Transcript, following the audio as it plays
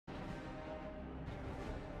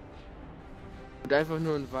wird einfach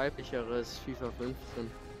nur ein weiblicheres FIFA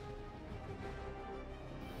 15.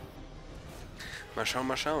 Mal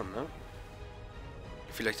schauen, ne?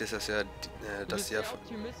 Vielleicht ist das ja das Jahr von...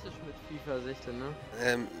 optimistisch mit FIFA 16,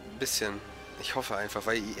 ne? Bisschen. Ich hoffe einfach,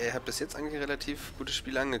 weil ihr habt bis jetzt eigentlich relativ gute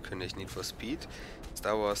Spiele angekündigt. Need for Speed,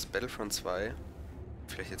 Star Wars Battlefront 2,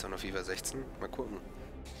 vielleicht jetzt auch noch FIFA 16. Mal gucken.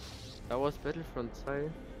 Star Wars Battlefront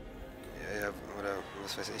 2? Ja, oder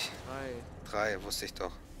was weiß ich. 3, wusste ich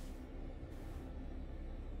doch.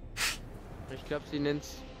 Ich glaube, sie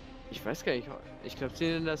nennt's... Ich weiß gar nicht. Ich glaube, sie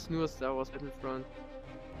nennen das nur Star Wars Battlefront.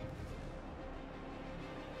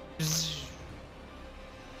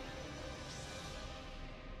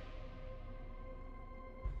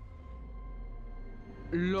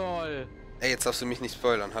 LOL. Ey, jetzt darfst du mich nicht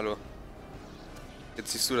spoilern, hallo.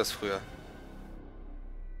 Jetzt siehst du das früher.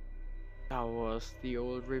 Star Wars, The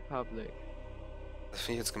Old Republic. Das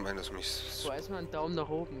finde ich jetzt gemein, dass du mich... So, erstmal einen Daumen nach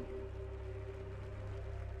oben.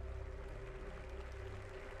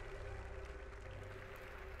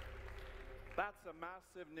 That's a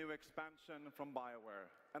massive new expansion from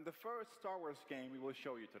BioWare, and the first Star Wars game we will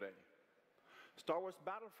show you today. Star Wars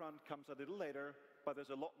Battlefront comes a little later, but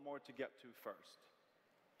there's a lot more to get to first.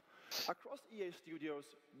 Across EA Studios,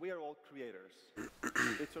 we are all creators.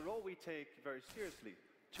 It's a role we take very seriously,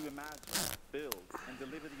 to imagine, build, and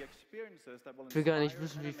deliver the experiences that will Ich will gar nicht inspire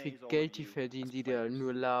wissen, and wie viel amaze all Geld of die you verdienen, as die da players.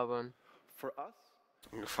 nur labern. For us,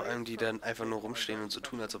 Vor allem die dann einfach nur rumstehen und so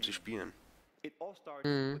tun, als ob sie spielen. it all starts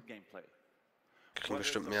with gameplay. Kriegen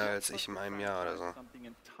bestimmt mehr als ich in einem Jahr oder so. Something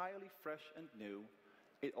entirely fresh and new,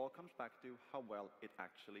 it all comes back to how well it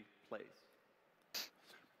actually plays.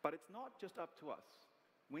 But it's not just up to us.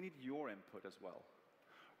 We need your input as well.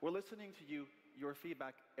 We're listening to you, your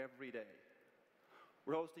feedback every day.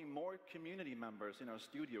 We're hosting more community members in our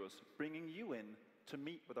studios, bringing you in to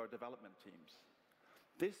meet with our development teams.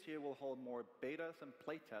 This year we'll hold more betas and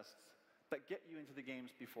playtests that get you into the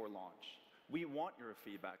games before launch. We want your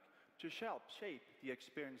feedback to help shape the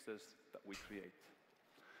experiences that we create.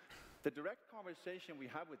 The direct conversation we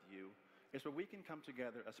have with you is where we can come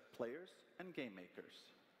together as players and game makers.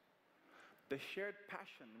 The shared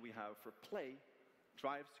passion we have for play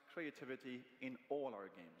drives creativity in all our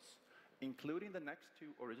games, including the next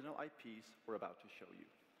 2 original IPs we're about to show you.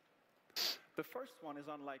 The first one is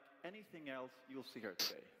unlike anything else you'll see here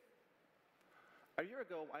today. A year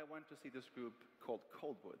ago, I went to see this group called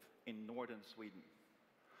Coldwood in northern Sweden.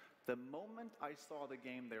 The moment I saw the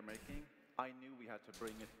game they're making, I knew we had to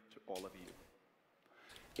bring it to all of you.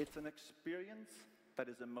 It's an experience that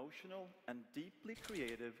is emotional and deeply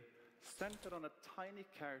creative, centered on a tiny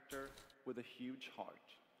character with a huge heart.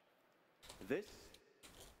 This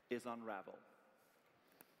is Unravel.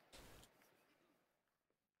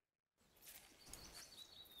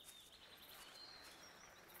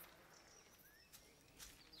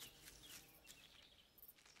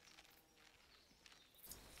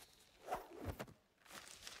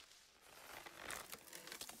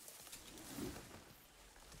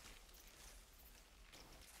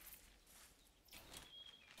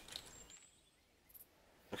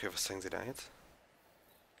 Okay, was zeigen Sie da jetzt?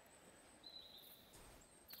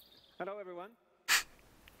 Hello everyone.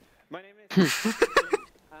 My name is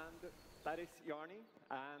and that is Yarny.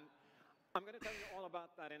 And I'm going to tell you all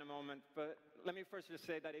about that in a moment, but let me first just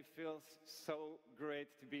say that it feels so great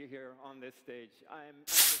to be here on this stage. I'm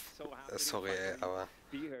just so happy Sorry, aber to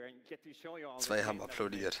be here and get to show you all zwei haben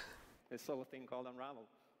applaudiert. This little thing called Unravel.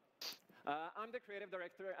 I'm the creative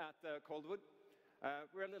director at Coldwood.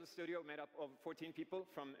 We're a little studio made up of 14 people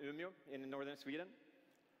from Umeå in northern Sweden.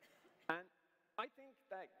 And I think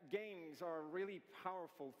that games are really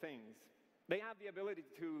powerful things. They have the ability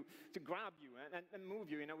to grab you and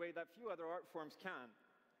move you in a way that few other art forms can.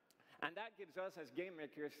 And that gives us as game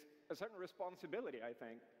makers a certain responsibility, I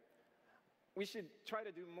think. We should try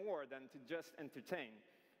to do more than to just entertain.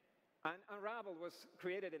 And Unravel was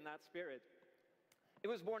created in that spirit. It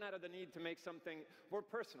was born out of the need to make something more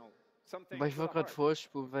personal. Aber ich wollte gerade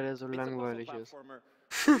vorspulen, weil der so langweilig ist.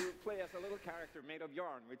 You play as a little character made of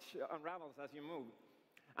yarn, which unravels as you move.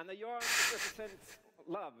 And the yarn represents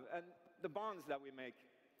love and the bonds that we make.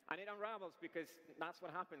 And it unravels because that's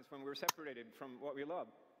what happens when we're separated from what we love.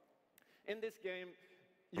 In this game,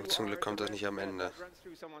 you Zum Glück kommt das nicht am Ende. that runs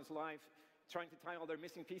through someone's life, trying to tie all their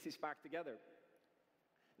missing pieces back together.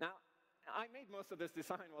 Now, I made most of this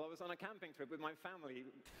design while I was on a camping trip with my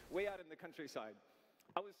family, way out in the countryside.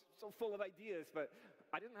 I was so full of ideas, but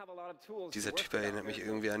I didn't have a lot of tools. Dieser Typ erinnert mich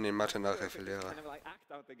irgendwie an den Mathe-Nachhilfelehrer. Kind of like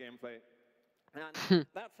act out the gameplay. And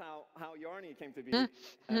that's how Yarny came to be.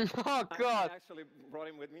 Oh God! I actually brought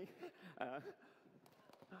him with me.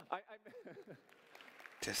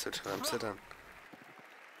 Der ist total am Zittern.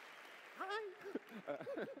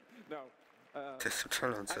 No. Der ist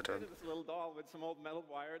total I unzittern. created this little doll with some old metal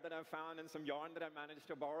wire that I found and some yarn that I managed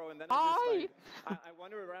to borrow, and then I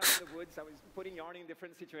wandered around in the woods. I was putting yarn in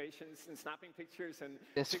different situations and snapping pictures and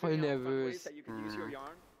Der ist voll figuring out fun ways nervös. that you could use your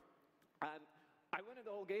yarn. And I wanted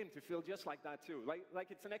the whole game to feel just like that too,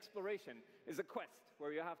 like it's an exploration, it's a quest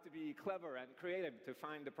where you have to be clever and creative to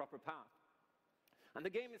find the proper path. And the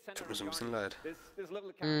game is centered Tut mir so ein on bisschen yarn. leid. This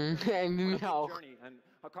little character Irgendwie on a mir big auch. journey and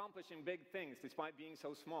accomplishing big things despite being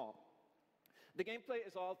so small. The gameplay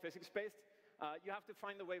is all physics-based. You have to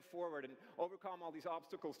find the way forward and overcome all these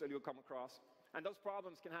obstacles that you'll come across. And those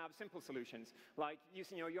problems can have simple solutions, like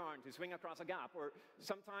using your yarn to swing across a gap, or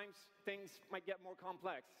sometimes things might get more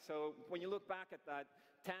complex. So when you look back at that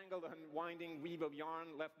tangled and winding weave of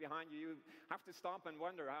yarn left behind you, you have to stop and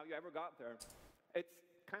wonder how you ever got there. It's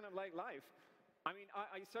kind of like life. I mean,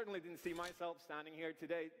 I certainly didn't see myself standing here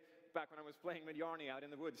today back when I was playing with Yarny out in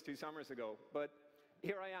the woods 2 summers ago, but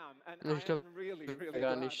here I am, and Ich glaub, I'm really gar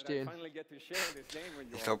glad nicht that I stehen. finally get to share this game with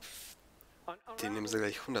you Ich all. glaube, den nehmen sie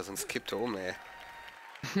gleich runter, sonst kippt er um, ey.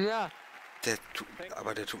 Ja,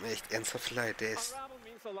 Aber der tut mir echt ernsthaft leid. Der ist Unravel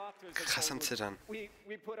means a lot to us at krass am Coldwood. Zittern.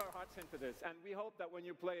 We put our hearts into this, and we hope that when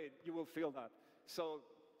you play it, you will feel that. So,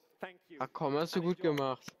 thank you. ach komm, hast du and gut enjoy.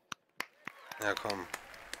 gemacht. Ja, komm.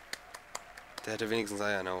 Der hätte wenigstens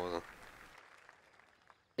Eier in der Hose.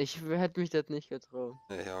 Ich hätte mich das nicht getraut.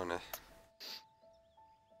 Nee, ich auch nicht.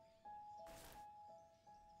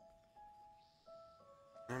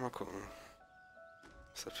 Ja, mal gucken,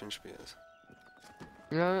 was das für ein Spiel ist.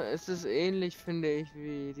 Ja, es ist ähnlich, finde ich,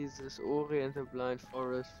 wie dieses Orient the Blind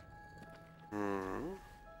Forest. Mhm.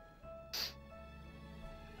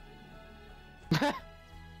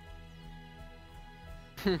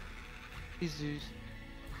 Wie süß.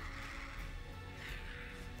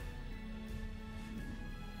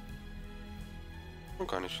 Oh,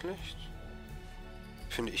 gar nicht schlecht.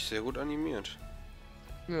 Finde ich sehr gut animiert.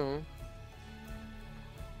 Ja.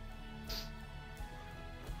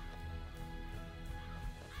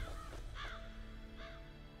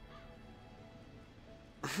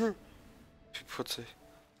 Wie putzig.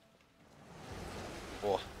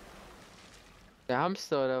 Boah, Der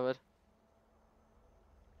Hamster oder was?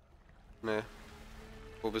 ne.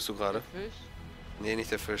 Wo bist du gerade? Fisch? Nee,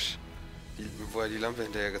 nicht der Fisch. Wo er die Lampe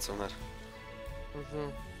hinterhergezogen hat.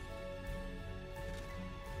 Also.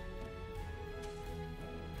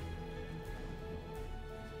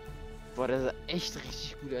 Boah, das ist echt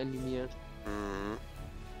richtig gut animiert. Mhm.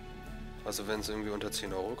 Also wenn es irgendwie unter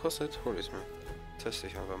 10 Euro kostet, hol ich es mir. Teste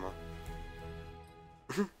ich einfach mal.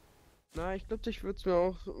 Na, ich glaube, ich würde es mir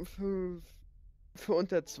auch für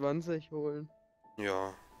unter 20 holen.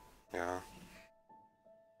 Ja, ja.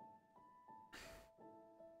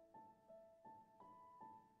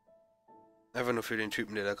 Einfach nur für den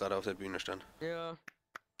Typen, der da gerade auf der Bühne stand. Ja.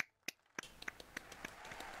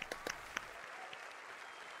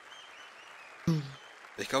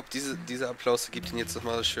 Ich glaube, dieser Applaus gibt ihn jetzt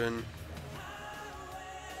nochmal schön.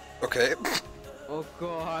 Okay. Oh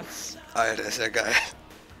Gott. Alter, ist ja geil.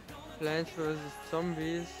 Plants vs.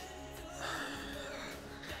 Zombies.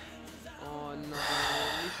 Oh nein,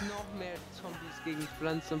 nicht noch mehr Zombies gegen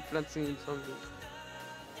Pflanzen und Pflanzen gegen Zombies.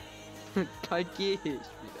 Bald gehe ich wieder.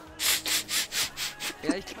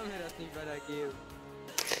 Ja, ich kann mir das nicht weitergeben.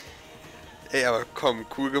 Ey, aber komm,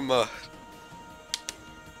 cool gemacht.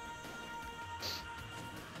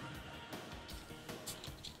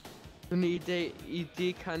 So eine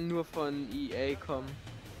Idee kann nur von EA kommen.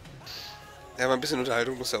 Ja, aber ein bisschen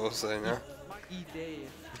Unterhaltung muss ja auch sein, ja? Idee.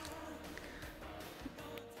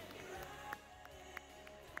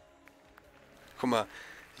 Guck mal,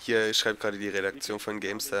 hier schreibt gerade die Redaktion von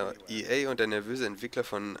GameStar. EA und der nervöse Entwickler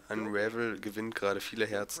von Unravel gewinnt gerade viele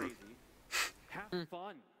Herzen. Have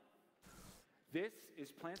fun. This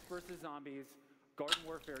is Plants vs. Zombies Garden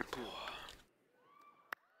Warfare 2.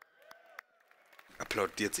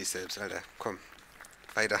 Applaudiert sich selbst, Alter. Komm,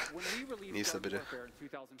 weiter. When we released Nächster Garden bitte. Warfare in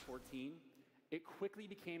 2014, it quickly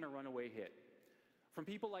became a runaway hit. From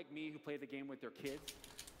people like me who play the game with their kids,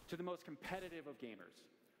 to the most competitive of gamers.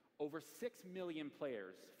 Over 6 million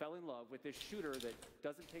players fell in love with this shooter that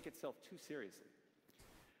doesn't take itself too seriously.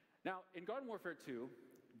 Now, in Garden Warfare 2,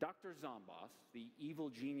 Dr. Zomboss, the evil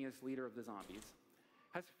genius leader of the zombies,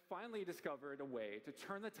 has finally discovered a way to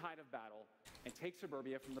turn the tide of battle and take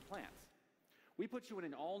suburbia from the plants. We put you in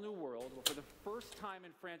an all-new world where for the first time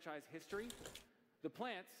in franchise history, the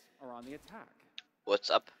plants are on the attack. What's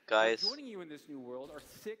up, guys? Joining you in this new world are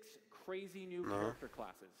 6 crazy new character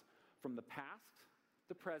classes from the past,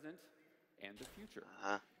 the present, and the future.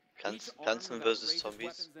 Aha. Each armed Pflanzen with versus outrageous Zombies.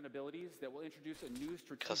 weapons and abilities that will introduce a new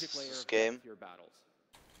strategic Krasses layer of Game. depth to your battles.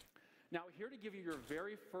 Now, here to give you your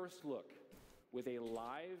very first look with a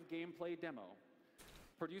live gameplay demo,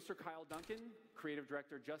 producer Kyle Duncan, creative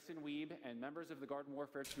director Justin Weeb, and members of the Garden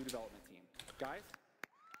Warfare 2 development team. Guys?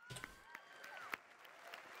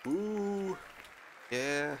 Ooh,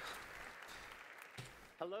 yeah.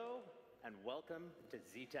 Hello and welcome to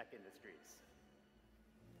Z-Tech Industries.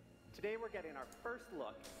 Today we're getting our first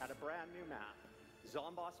look at a brand new map,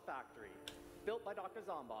 Zomboss Factory, built by Dr.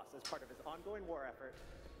 Zomboss as part of his ongoing war effort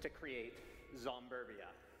to create Zomburbia.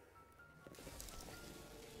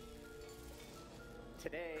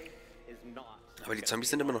 Today is not. Aber die Zombies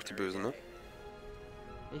sind immer noch die Bösen, ne?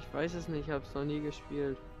 Ich weiß es nicht, hab's noch nie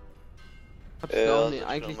gespielt. Hab's Ja, auch das nie, ist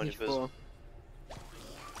eigentlich schon mal nicht die vor.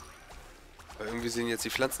 Aber irgendwie sehen jetzt die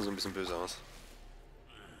Pflanzen so ein bisschen böse aus.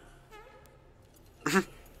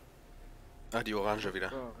 Ah, die Orange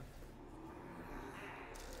wieder. Ja.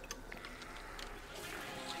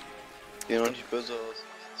 Sehen noch nicht böse aus.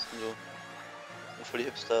 Das sind so voll die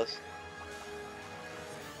Hipsters.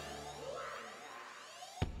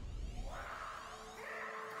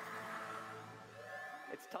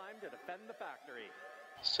 It's time to defend the factory.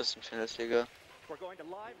 Was ist das denn für eine Liga? We're going to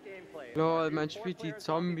live gameplay. Lol, our new man spielt die four-player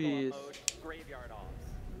zombie Zombies. co-op mode, Graveyard Ops.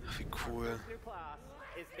 Ach, wie Our cool. first new class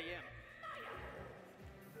is the Imp.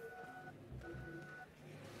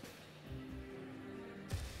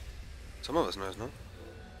 Ist doch mal was Neues, ne?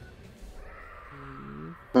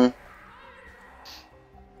 Hm.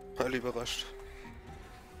 Alle überrascht.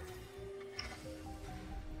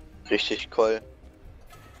 Richtig cool.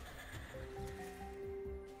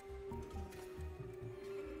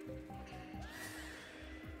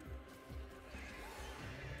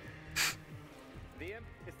 The Imp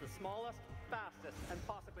is the smallest, fastest, and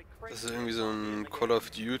possibly Das craziest ist irgendwie so zombie in ein the Call game.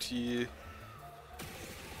 of Duty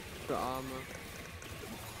Für Arme.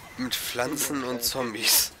 mit Pflanzen und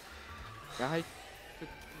Zombies. Ja, halt für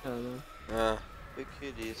Kinder, ne? Ja, Für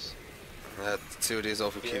Kiddies. ja, COD ist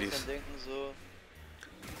auch für Die Kiddies. Eltern denken so,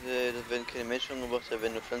 da werden keine Menschen umgebracht, da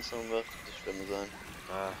werden nur Pflanzen umgebracht. Das schlimm sein.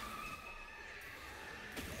 Ah,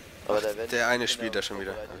 Aber Ach, da werden der eine die spielt Kinder da schon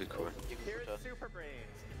wieder. vorbereitet Ah, wie cool. auf die Here's Computer. Super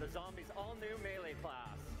Brains, the zombies' all-new melee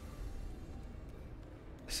class.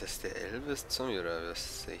 Ist das der Elvis-Zombie oder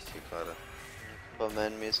was sehe ich hier gerade?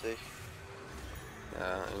 Superman-mäßig.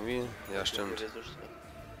 Ja, irgendwie. Ja, stimmt. Der so stark.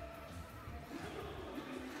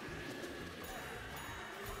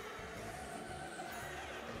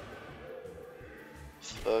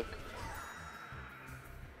 Fuck.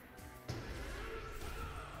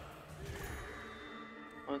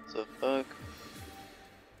 What the fuck?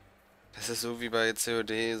 Das ist so wie bei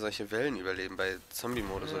COD solche Wellen überleben, bei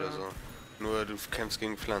Zombie-Modus Ja. oder so. Nur du kämpfst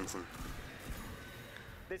gegen Pflanzen.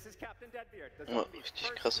 This is Captain Deadbeard, the Oh, zombies' richtig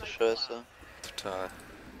first krasse night Scheiße. class. Total.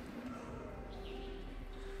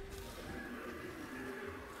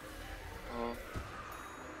 Oh.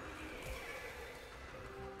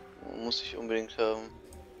 Muss ich unbedingt haben.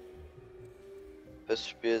 Bestes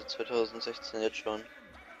Spiel 2016 jetzt schon.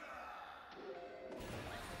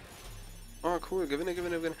 Oh, cool. Gewinne,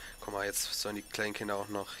 gewinne, gewinne. Guck mal, jetzt sollen die kleinen Kinder auch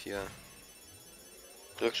noch hier.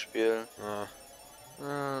 Glücksspiel. Ah,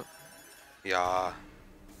 Äh, ja.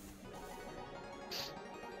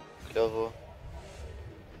 Klaro.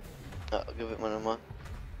 Ja, gewinnt man immer.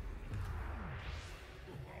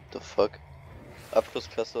 The fuck?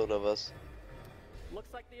 Abschlussklasse oder was?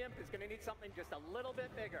 Looks like the Imp is gonna need something just a little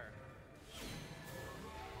bit bigger.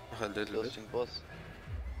 Ach, ein little Du hast bit. den Boss.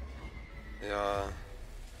 Ja.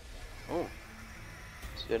 Oh.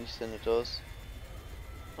 Sieht ja nicht sehr nett aus.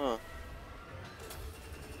 Ah.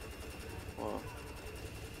 Oh.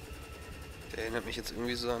 Der erinnert mich jetzt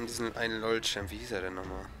irgendwie so an diesen einen LOL-Champ. Wie hieß er denn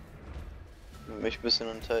nochmal? Mich ein bisschen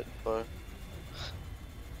an Titanfall.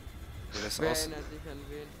 Wie das wer aus. erinnert sich an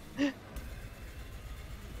wen?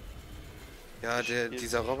 Ja, Scheiße.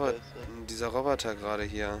 dieser Roboter gerade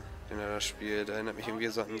hier, den er da spielt, erinnert mich irgendwie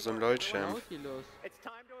so an so einen LOL-Champ. Nautilus. It's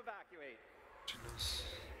time to evacuate.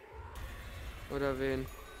 Oder wen?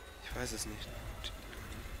 Ich weiß es nicht.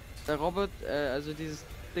 Der Robot, also dieses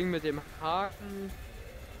Ding mit dem Haken.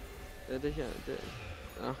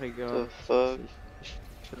 Ach egal. The fuck?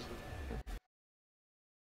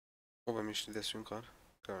 Oh, bei mir steht der Stream gerade.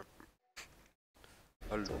 Ja.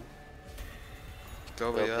 Hallo. Ich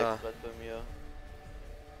glaube ja. Grad bei mir.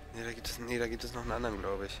 Nee, da gibt es noch einen anderen,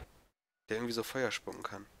 glaube ich. Der irgendwie so Feuer spucken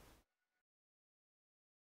kann.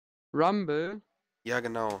 Rumble? Ja,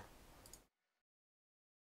 genau.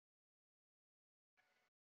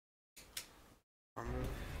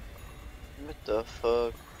 What the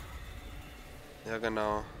fuck? Ja,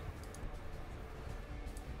 genau.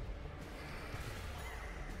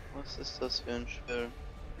 Was ist das für ein Spiel?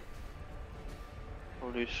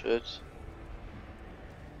 Holy shit.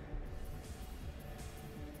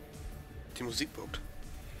 Die Musik bockt.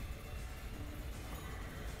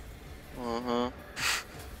 Aha.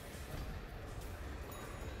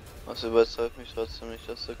 Das überzeugt mich trotzdem nicht,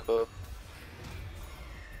 dass der Korb.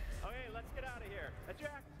 Okay, let's get out of here.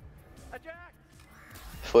 Eject! Eject!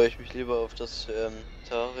 Freue ich mich lieber auf das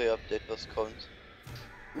Terraria-Update, was kommt.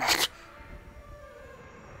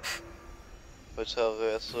 Weil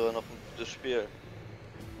Terraria ist so noch ein gutes Spiel.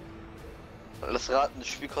 Das Raten, das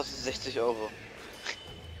Spiel kostet 60 Euro.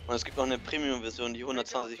 Und es gibt noch eine Premium-Version, die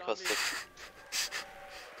 120 kostet.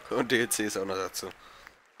 Und DLC ist auch noch dazu.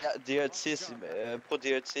 Ja, DLCs, pro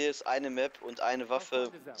DLC ist eine Map und eine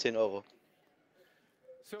Waffe 10 Euro.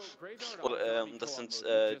 Oder, das sind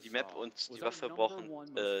die Map und die Waffe brauchen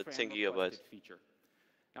 10 GB.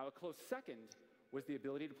 Now a close second was the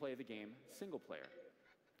ability to play the game single player.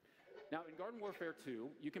 Now in Garden Warfare 2,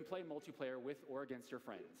 you can play multiplayer with or against your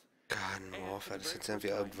friends. Garden Warfare, das ist jetzt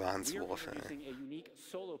irgendwie Advanced Warfare.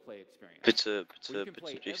 Bitte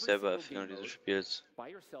dich selber Erfinder dieses Spiels.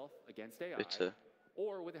 Bitte.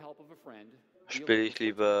 Spiele ich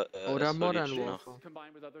lieber Oder Modern noch.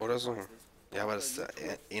 Warfare. Oder so. Ja, aber das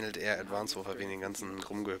ähnelt eher Advanced Warfare wegen den ganzen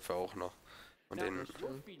Rumgehüpfe auch noch. Und den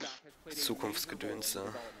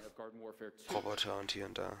Zukunftsgedönse. Roboter und hier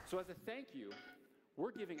und da.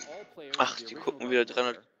 Ach, die gucken wieder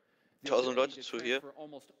 300.000 Leute zu hier.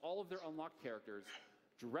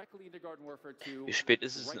 Wie spät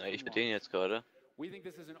ist es denn eigentlich mit denen jetzt gerade?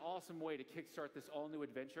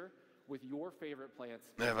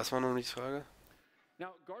 Was war noch nicht die Frage?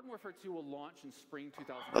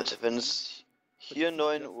 Warte, wenn es hier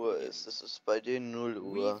 9 Uhr ist, das ist bei denen 0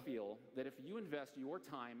 Uhr.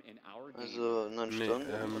 Also 9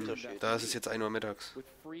 Stunden Unterschied. Da ist es jetzt 1 Uhr mittags.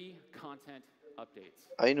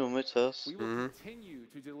 1 Uhr mittags? Mhm.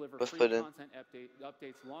 Was bei denn?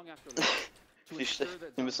 Wie schlecht.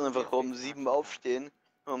 Wir müssen einfach um 7 aufstehen,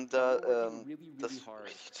 um da das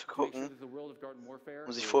richtig zu gucken,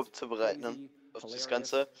 um sich vorzubereiten auf das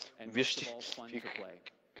Ganze. Wir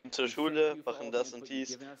gehen zur Schule, machen das und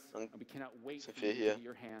dies und sind wir hier.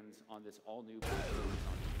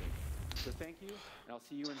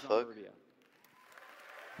 Fuck.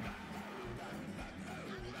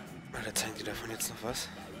 Alter, zeigen die davon jetzt noch was?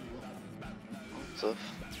 So.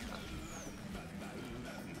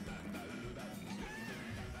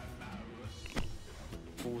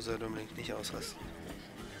 Soll Dominik nicht ausrasten.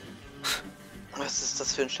 Was ist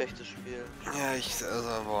das für ein schlechtes Spiel? Ja,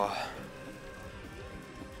 also, boah.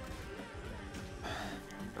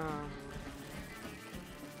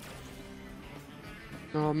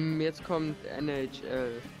 Jetzt kommt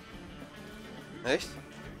NHL. Echt?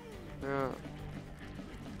 Ja.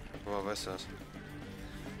 Woher weißt du das?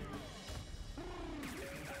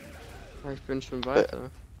 Ich bin schon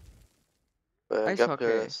weiter. Eishockey.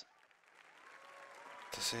 Gabriel.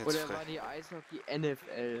 Das ist jetzt Oder frech. war die Eishockey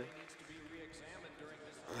NFL?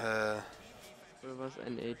 Oder was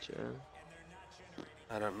NHL?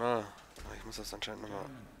 I don't know. Ich muss das anscheinend nochmal.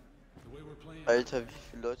 Alter, wie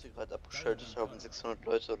viele Leute gerade abgeschaltet haben? 600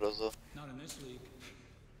 Leute oder so.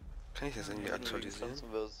 Kann ich das irgendwie aktualisieren?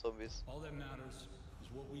 Zombies.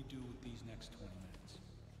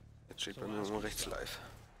 Jetzt steht bei mir nur rechts live.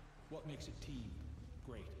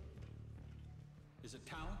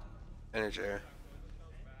 NHL.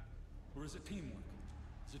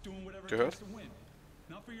 Gehört?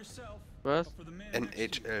 Was?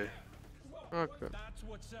 NHL. Okay.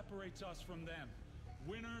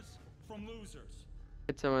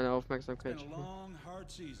 Jetzt haben wir meine Aufmerksamkeit.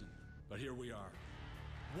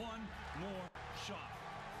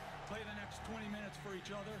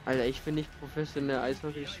 Alter, ich will nicht professionell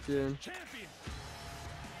Eishockey spielen.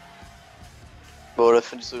 Boah, da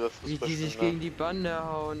finde ich sogar Wie Fußball die sich schöner. gegen die Bande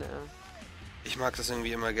hauen, Ich mag das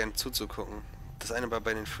irgendwie immer gern zuzugucken. Das eine war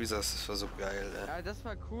bei den Freezers, das war so geil, Ja, das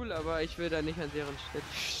war cool, aber ich will da nicht an deren Stelle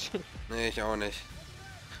stehen. Nee, ich auch nicht.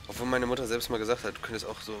 Obwohl meine Mutter selbst mal gesagt hat, du könntest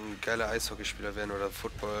auch so ein geiler Eishockeyspieler werden oder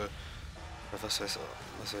Football oder was weiß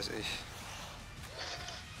ich.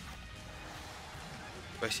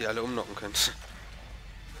 Weil ich die alle umnocken könnte.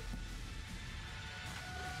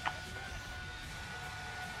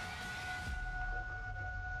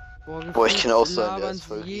 Boah, ich kann auch sagen, der labern ist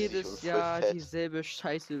voll sie riesig und jedes voll Jahr fett. dieselbe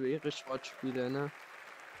Scheiße über ihre Sportspiele, ne?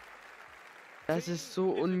 Das ist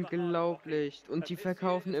so unglaublich. Und die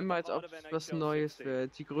verkaufen immer, als ob es was Neues wäre.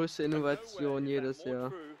 Die größte Innovation jedes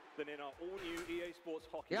Jahr.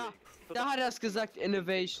 Ja, da hat er es gesagt,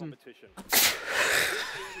 Innovation.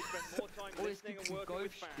 Oh, es gibt ein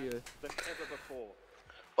Golfspiel.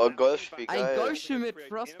 Oh, Golfspiel, Ein geil. Golfspiel mit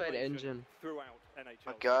Frostbite Engine.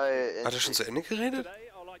 Oh, geil. Hat er schon zu Ende geredet?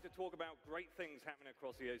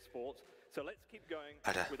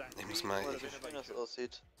 Alter, ich muss mal... Wie schön das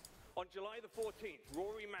aussieht.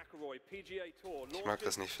 Ich mag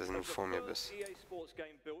das nicht, wenn du vor mir bist.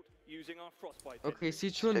 Okay,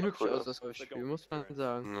 sieht schon hübsch aus, das Golfspiel, muss man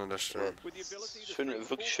sagen. Nur das stimmt.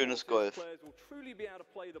 Wirklich schönes Golf.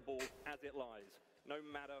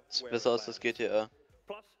 Sieht besser aus als GTA.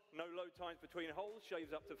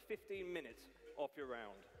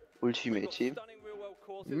 Ultimate Team.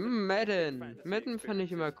 Madden fand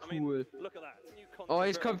ich immer cool. Oh,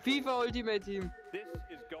 jetzt kommt FIFA Ultimate Team.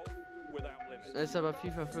 Das ist aber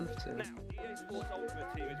FIFA 15.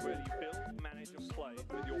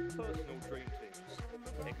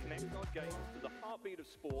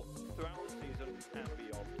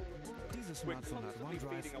 Dieses Smartphone hat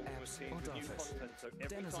OneDrive, Apps und Office.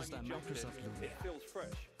 Denn es ist ein Microsoft Lumia.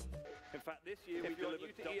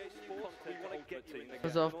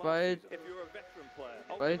 Pass auf,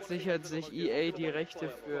 bald sichert sich EA die Rechte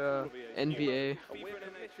für NBA.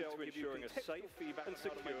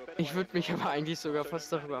 Ich würde mich aber eigentlich sogar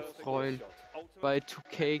fast darüber freuen. Bei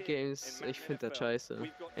 2K Games, ich finde das scheiße.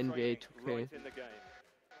 NBA 2K.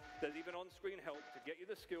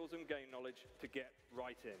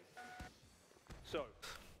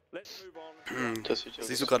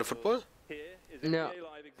 Siehst du gerade Football? Ja.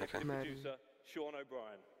 Okay.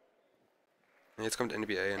 Jetzt kommt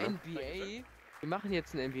NBA, ne? NBA? Wir machen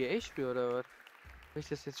jetzt ein NBA-Spiel oder was? Soll ich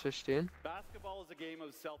das jetzt verstehen?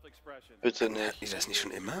 Bitte Hatten nicht. die das nicht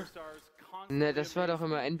schon immer? Ne, das war doch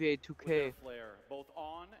immer NBA 2K.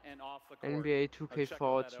 NBA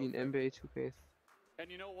 2K14, NBA 2K.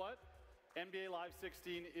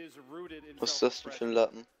 Was ist das denn für ein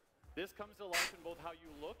Lappen?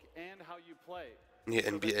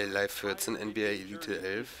 Hier NBA Live 14, NBA Elite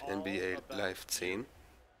 11, NBA Live 10.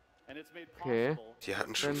 Okay. Die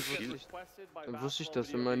hatten schon viel. Dann wusste ich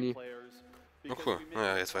das immer nie. Oh cool,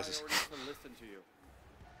 naja, jetzt weiß ich's.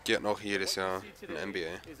 Die hatten auch jedes Jahr ein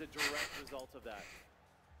NBA.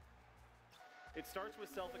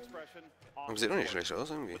 Aber sieht doch nicht schlecht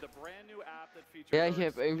aus irgendwie. Ja, ich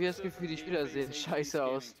habe irgendwie das Gefühl, die Spieler sehen scheiße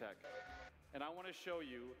aus.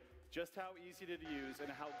 Just how easy to use and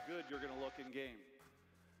how good you're going to look in game.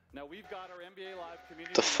 Now we've got our NBA Live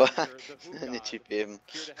community The fuck? manager, the Hoop Die Guy, Typ eben.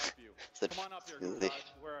 here to help you. Das Come on up here, Hoop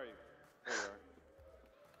Gesicht. Guy. Where are you? There you are.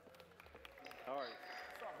 How are you?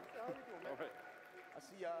 How you doing, man? All right. I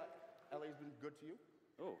see LA's been good to you.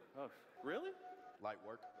 Oh, really? Light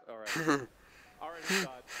work. All right. All right, Hoop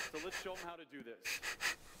God. So let's show them how to do this.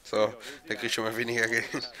 So, der kriegt schon mal weniger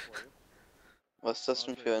Geld. Was ist das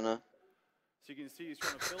denn für eine? So you can see he's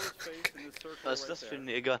trying to fill his face in this circle Was ist right das für there. ein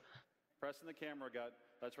Neger? Pressing the camera gut.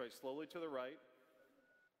 That's right. Slowly to the right,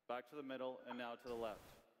 back to the middle, and now to the left.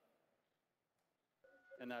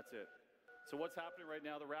 And that's it. So what's happening right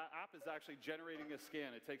now, the app is actually generating a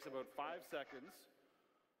scan. It takes about 5 seconds.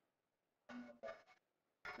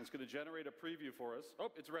 It's going to generate a preview for us.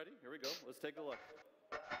 Oh, it's ready. Here we go. Let's take a look.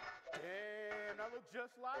 Damn, that looks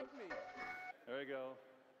just like me. There we go.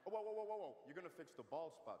 Oh, whoa. You're going to fix the ball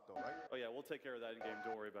spot, though, right? Oh, yeah, we'll take care of that in game.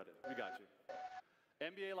 Don't worry about it. We got you.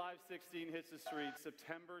 NBA Live 16 hits the streets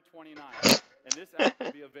September 29th, and this app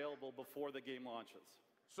will be available before the game launches.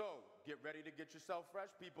 So, get ready to get yourself fresh,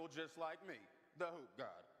 people just like me, the Hoop God.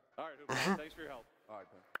 All right, Hoop God, thanks for your help. All right,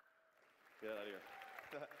 man. Get out of here.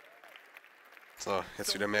 So,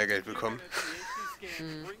 jetzt wieder mehr Geld bekommen.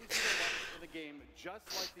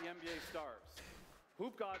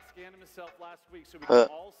 Hoop God scanned himself last week so we can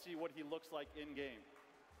all see what he looks like in game.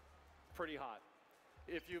 Pretty hot.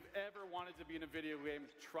 If you've ever wanted to be in a video game,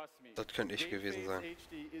 trust me. Das könnte ich gewesen sein.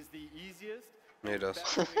 HD is the easiest Nee, and das.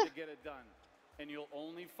 best way to get it done, and you'll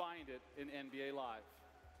only find it in NBA Live.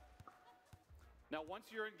 Now,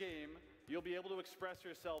 once you're in game, you'll be able to express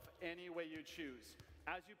yourself any way you choose.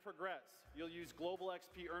 As you progress, you'll use global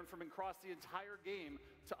XP earned from across the entire game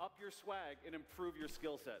to up your swag and improve your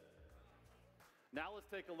skill set. Now let's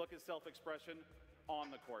take a look at self-expression on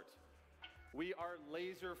the court. We are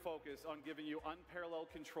laser focused on giving you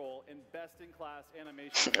unparalleled control and best-in-class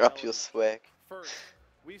animation. Up your swag. First,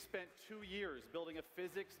 we spent 2 years building a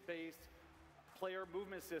physics-based player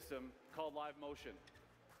movement system called Live Motion.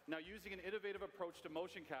 Now, using an innovative approach to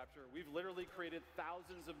motion capture, we've literally created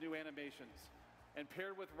thousands of new animations. And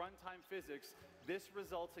paired with runtime physics, this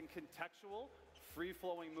results in contextual,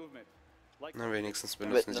 free-flowing movement. Like Na, wenigstens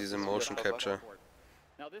benutzen diese Motion Capture.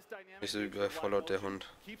 Nicht so wie bei Fallout der Hund.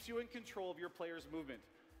 keeps you in control of your player's movement.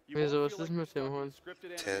 Wieso, was ist mit dem Hund?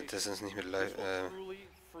 Das ist nicht mit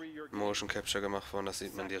Motion Capture gemacht worden, das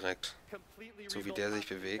sieht man direkt. So wie der sich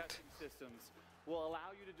bewegt. Oh,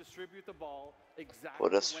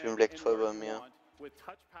 das Stream leckt voll bei mir.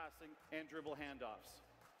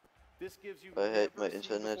 Weil hält mein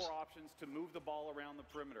Internet.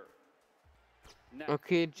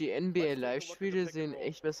 Okay, die NBA Live-Spiele sehen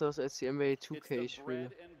echt besser aus als die NBA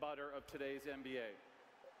 2K-Spiele.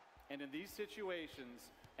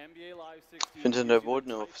 Ich finde der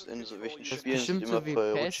Boden in so welchen Spielen sieht immer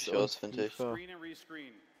voll rutschig aus, finde ich.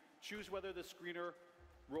 Choose whether the screener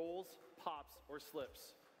rolls, pops, or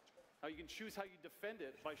slips. Now you can choose how you defend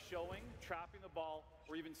it by showing, trapping the ball,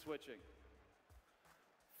 or even switching.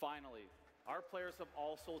 Finally, our players have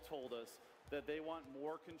also told us that they want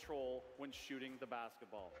more control when shooting the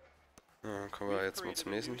basketball. Ja, kommen wir jetzt mal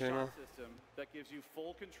zum nächsten Thema.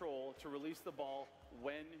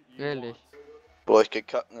 Ehrlich. Boah, ich geh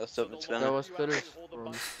kacken, das dauert zu lange.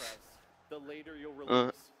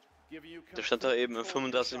 Da stand da eben, in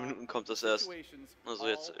 35 Minuten kommt das erst. Also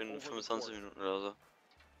jetzt in 25 Minuten oder so.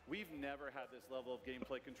 We've never had this level of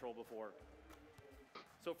gameplay control before.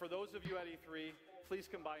 So for those of you at E3, please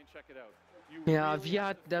come by and check it out. Ja, wir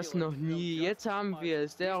hatten das noch nie. Jetzt haben wir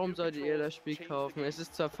es. Darum solltet ihr das Spiel kaufen. Es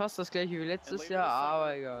ist zwar fast das gleiche wie letztes Jahr,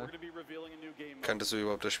 aber egal. Kanntest du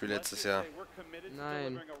überhaupt das Spiel letztes Jahr?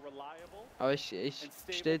 Nein. Aber ich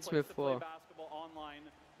stell's mir vor.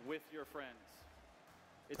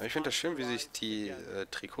 Aber ich finde das schön, wie sich die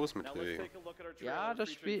Trikots mitbewegen. Ja,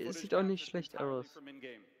 das Spiel sieht auch nicht schlecht aus.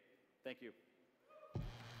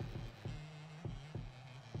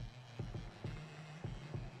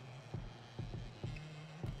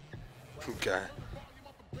 Geil.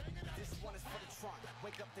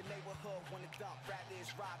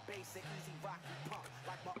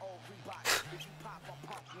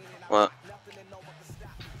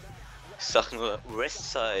 Ich sag nur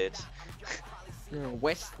Westside. Ja,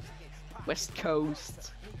 West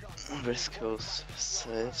Coast. West Coast,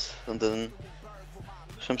 Westside. Und dann...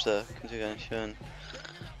 Stimmt, da könnt ihr gar nicht hören.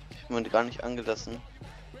 Ich bin gar nicht angelassen.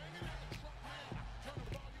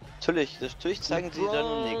 Natürlich zeigen sie da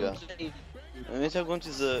nur Neger. Im Hintergrund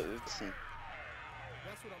diese Witzen.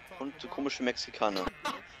 Und so komische Mexikaner.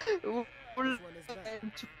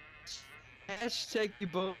 Hashtag die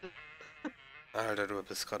Ball. Alter, du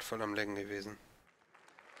bist gerade voll am Laggen gewesen.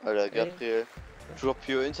 Alter, Gabriel. Drop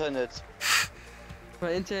your Internet.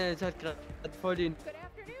 Mein Internet hat gerade voll den...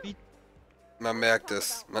 Man merkt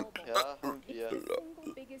es. Man... Ja, ja.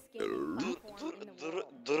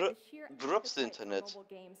 Drops the Internet.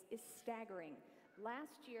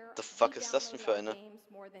 The fuck ist das denn für eine?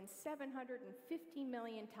 More than 750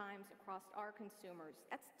 million times across our consumers.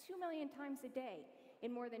 That's 2 million times a day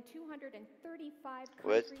in more than 235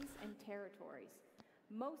 countries and territories.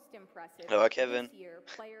 Most impressive. Aber Kevin. This year,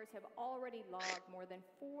 players have already logged more than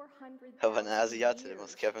 400,000 Aber ein Asiate, der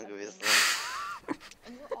muss Kevin gewesen sein.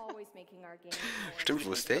 Stimmt,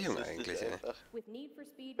 wo ist der Junge eigentlich, ey?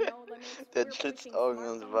 Der hat Schlitzaugen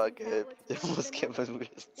und war gelb. Der muss Kevin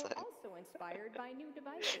gewesen sein.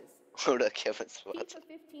 Oder Kevin Swart.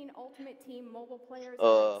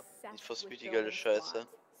 Oh, Need for Speed, die geile Scheiße.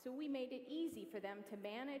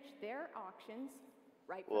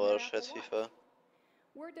 Boah, scheiß FIFA.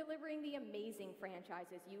 We're delivering the amazing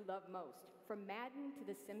franchises you love most, from Madden to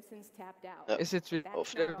The Simpsons tapped out. Ja, ist jetzt wieder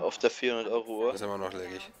auf der 400 Euro Uhr. Das ist immer noch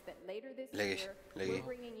leggig. Leggig.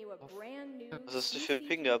 Was hast du für ein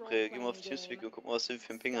Ping, Gabriel? Geh mal auf Teamspeak und guck mal, was du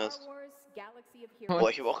für ein Ping hast. Boah,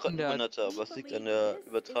 ich habe auch gerade einen 100er, aber es liegt an der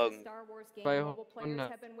Übertragung. Bei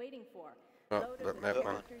 100. Ja, das merkt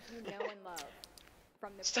man.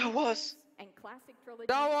 Star Wars!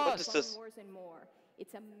 Star Wars! Was ist das?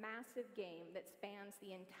 It's a massive game that spans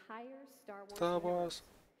the entire Star Wars.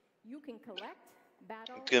 You can collect,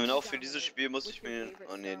 battle, Genau für dieses Spiel muss ich mir...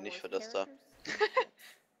 Oh ne, nicht für das da.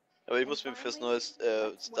 Aber ich muss mir fürs neue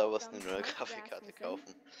Star Wars eine neue Grafikkarte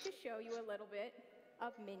kaufen. To show you a little bit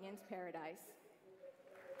of Minions Paradise.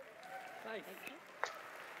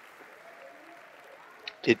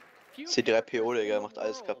 Die C3PO, Digga, macht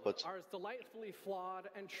alles kaputt. Are as delightfully flawed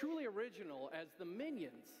and truly original as the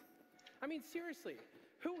Minions. I mean, seriously,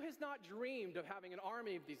 who has not dreamed of having an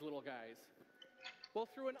army of these little guys? Well,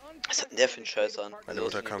 through an Was hat denn der für einen Scheiß an? Meine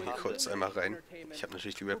Mutter kam hier kurz einmal rein. Ich habe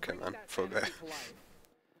natürlich die Webcam an. Voll geil.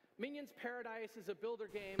 Minions Paradise is a builder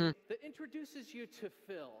game that introduces you to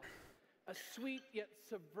Phil, a sweet yet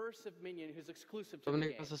subversive minion who's exclusive to the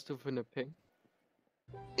Dominik, game. was hast du für eine Ping?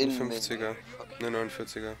 Eine 50er, eine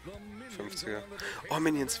 49er, 50er. Oh,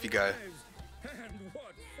 Minions, wie geil.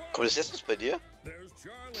 Kommt das jetzt bei dir?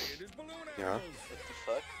 Ja. What the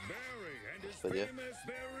fuck? Bei dir?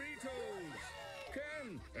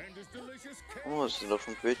 Oh, das sind doch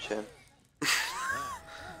schon Brötchen.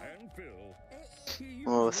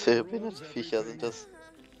 Oh, was für behinderte Viecher sind das?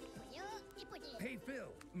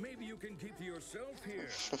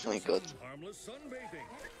 Oh mein Gott.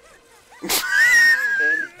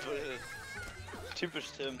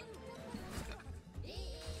 Typisch Tim.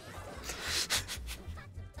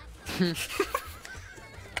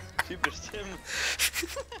 Typisch Tim.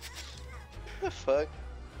 What the fuck?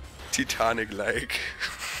 Titanic-like.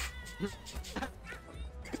 What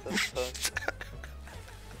the fuck?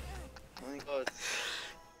 Oh mein Gott.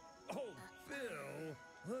 Oh, Phil,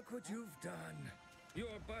 look what you've done. Your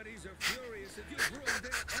buddies are furious that you've ruined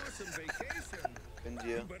their awesome vacation.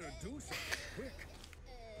 You better do something quick.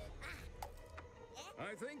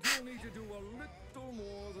 I think you'll need to do a little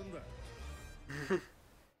more than that.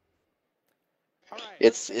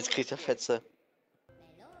 Jetzt kriegt er Fetze.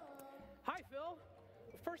 Hi, Phil.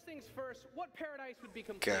 First things first, what paradise would be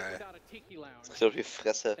complete without a tiki lounge? Jetzt auf die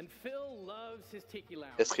Fresse. And Phil loves his tiki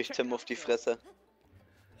lounge. Jetzt kriegt Tim auf die Fresse.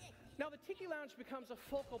 Now the tiki lounge becomes a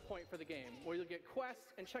focal point for the game, where you'll get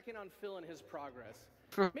quests and check in on Phil and his progress.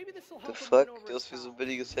 Maybe this will help him win over Das ist wie so ein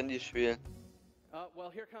billiges Handyspiel. well,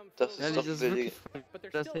 here come Das ist doch billig. but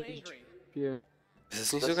they're still angry. Ist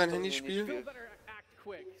es nicht sogar ein Handyspiel? Phil better act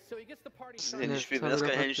quick, so he gets the party Das ist ein Handyspiel, wenn das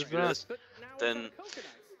kein Handyspiel ist, dann...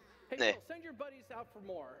 Nee. Send your buddies out for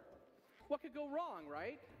more. What could go wrong,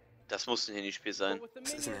 right? Das muss ein Handyspiel sein.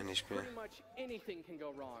 Das ist ein Handyspiel.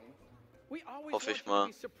 Hoffe ich mal.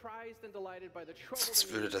 Sonst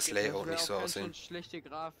würde das Layout nicht so aussehen. Schlechte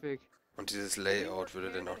Grafik. Und dieses Layout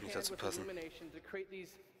würde dann auch nicht dazu passen.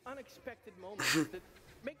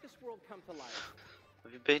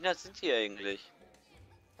 Wie behindert sind die eigentlich?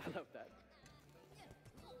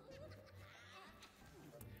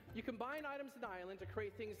 You combine items in the island to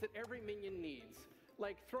create things that every minion needs,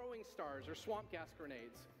 like throwing stars or swamp gas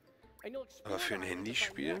grenades. And you'll explore Aber für ein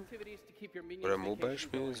Handyspiel oder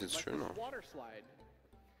Mobile-Spiel sieht es schön aus.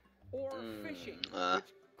 Or fishing,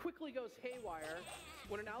 which quickly goes haywire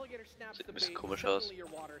when an alligator snaps the bait and suddenly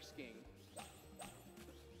you're water skiing.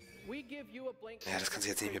 Ja, das kannst du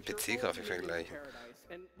jetzt nicht mit PC-Grafik vergleichen.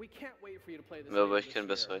 Ja, aber ich kenne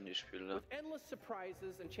bessere Handyspiele. The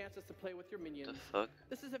fuck?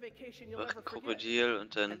 Ach, ein Krokodil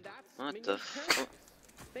und dann... What the fuck?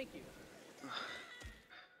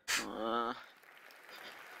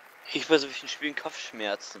 Ich bei solchen Spielen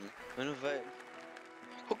Kopfschmerzen. Wenn du weil...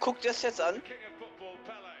 Guck dir das jetzt an.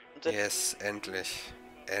 Yes, endlich.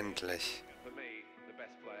 Endlich.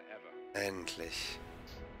 Endlich.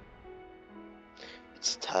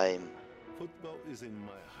 It's time.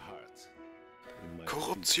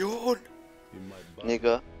 Korruption!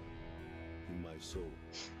 Nigger.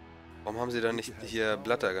 Warum haben sie da nicht hier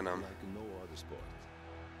Blatter genommen?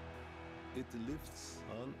 It lifts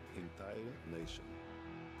an entire nation.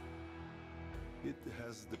 It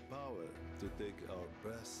has the power to take our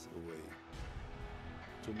breaths away.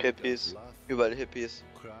 To make Hippies. us laugh, Überall Hippies.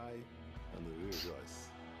 cry and rejoice.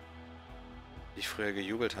 Die früher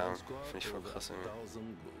gejubelt haben. Finde ich voll krass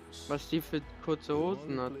irgendwie. Was die für kurze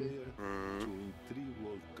Hosen hatten.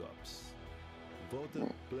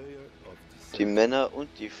 Die Männer und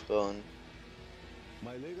die Frauen.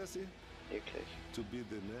 My legacy? Eklig. To be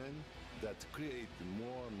the man that create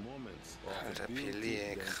more moments Alter, of beauty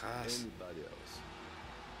Pelé, than krass. anybody else.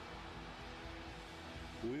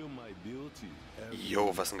 Will my beauty ever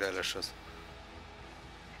Jo, was ein geiler Schuss.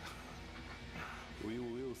 We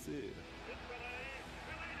will see.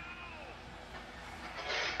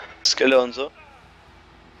 Skiller und so.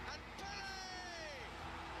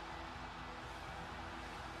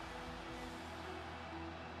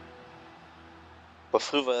 Aber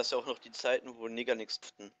früher war das ja auch noch die Zeiten, wo Nigger nichts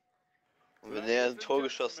durften. Und wenn er ein Tor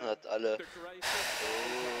geschossen hat, alle.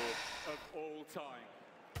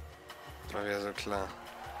 War wieder so klar.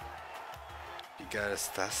 Wie geil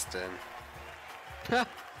ist das denn? Ha!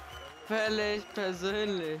 Völlig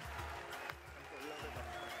persönlich.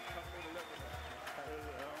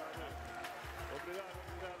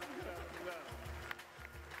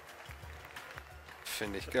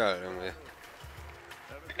 Finde ich geil irgendwie.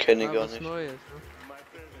 Kenne ich gar nicht. Neues, ne?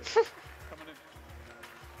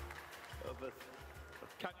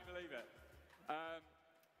 Can you believe it?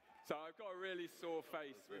 So I've got a really sore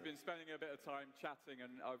face. We've been spending a bit of time chatting,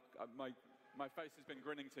 and my face has been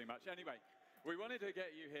grinning too much. Anyway, we wanted to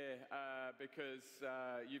get you here because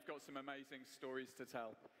you've got some amazing stories to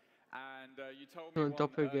tell. And you told me one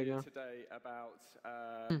earlier today about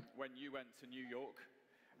when you went to New York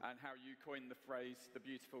and how you coined the phrase "the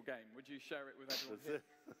beautiful game." Would you share it with everyone here?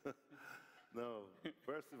 No,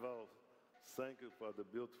 first of all, thank you for the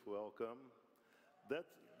beautiful welcome. That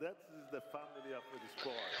is the family of the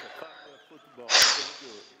sport, the family of football. Thank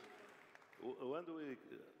you. When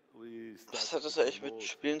we Was hat das eigentlich mit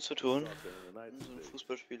Spielen zu tun? So ein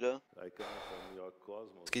Fußballspieler.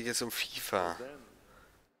 Es geht jetzt um FIFA.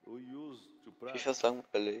 FIFA ist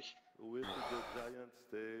langweilig.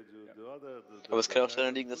 Aber es kann auch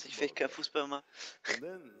daran liegen, dass ich vielleicht kein Fußball mag.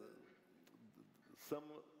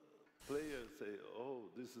 Players say, "Oh,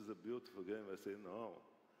 this is a beautiful game." I say, "No,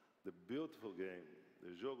 the beautiful game, the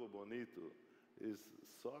jogo bonito, is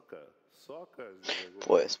soccer. Soccer is the jogo bonito."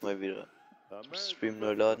 Boah, erstmal wieder Stream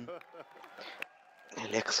neu laden.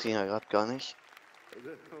 Lex ging ja gerade gar nicht.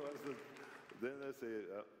 Then I say,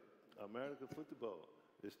 "American football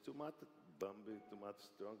is too much bumpy, too much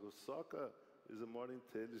strong. Soccer is more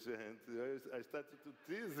intelligent." I started to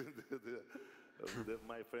tease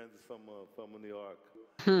my friends from New York.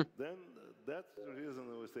 Then that's the reason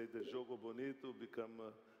we say the jogo bonito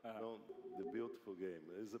become the beautiful game.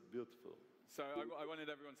 It's a beautiful. So I wanted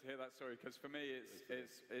everyone to hear that story because for me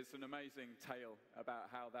it's an amazing tale about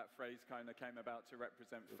how that phrase kind of came about to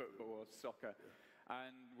represent football or soccer.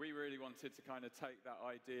 And we really wanted to kind of take that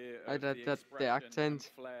idea of the expression and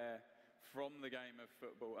flair from the game of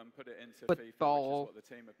football and put it into FIFA, which is what the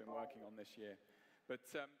team have been working on this year. But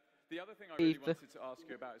the other thing I really wanted to ask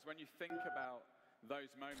you about is when you think about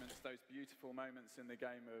those moments, those beautiful moments in the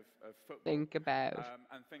game of football,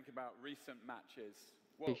 and think about recent matches,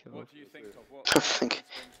 what do you think of? What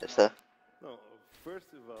No,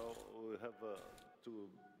 first of all, we have to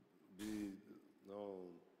be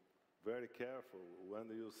very careful when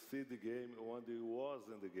you see the game, when you was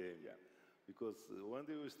in the game, because when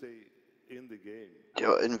you stay in the game,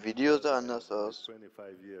 ja, in Video sah anders aus.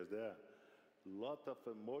 25 years there, lot of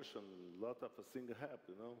emotion, lot of things happen,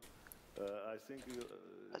 you know. I think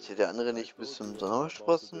hat hier der andere nicht ein bisschen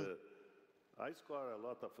Sommersprossen? I score a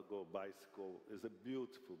lot of goal bicycle. It's a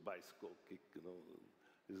beautiful bicycle kick, you know.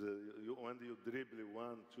 When you dribble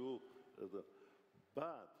 1, 2,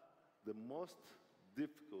 but the most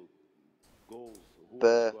difficult goals who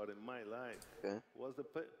I scored in my life was the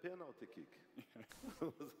penalty kick.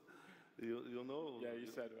 you know? Yeah,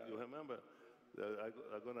 you said that. You remember?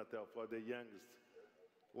 I'm gonna tell for the youngest.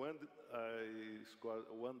 When I scored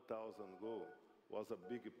 1,000 goals, was a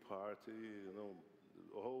big party, you know,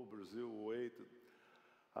 whole Brazil waited.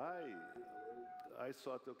 I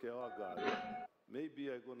thought, okay, oh God, maybe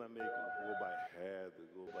I'm gonna make it go by head,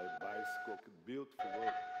 go by bicycle, beautiful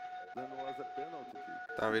goal. Then it was a penalty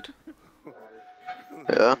kick. David.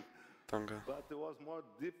 Ja. Danke. But it was more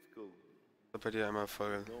difficult. Bei dir einmal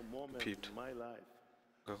voll gepiept.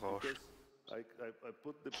 Gerauscht. I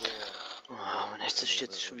put the ball. Oh, jetzt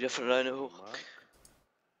steht schon wieder von alleine hoch.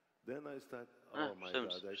 Then I start, oh my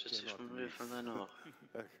stimmt, God, I steht schon cannot wieder miss. von alleine hoch.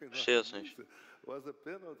 Verstehe das nicht. Was a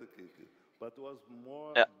penalty kick, but was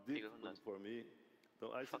more difficult for me.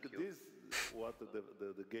 So I think this is what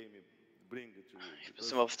the game brings to you. Ich bin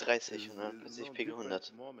immer auf 30 und dann plötzlich Pegel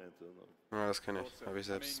 100. Ja, das kenne ich. Habe ich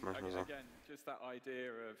selbst manchmal so.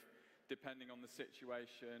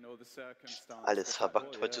 Alles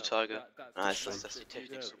verbuggt heutzutage. Dann heißt das, dass die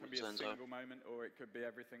Technik so gut sein soll.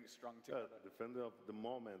 Depending on the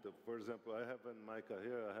moment. For example, I have in my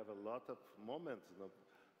career, I have a lot of moments.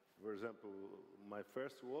 For example, my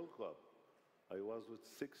first World Cup, I was with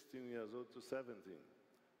 16 years old to 17.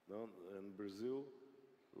 In Brazil,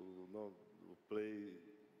 play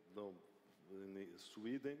in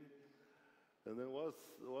Sweden. And then was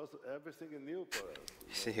everything new for us.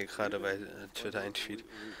 Ich sehe hier gerade bei Twitter ein Tweet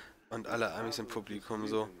und alle Amis im Publikum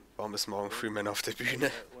so, warum ist Morgan Freeman auf der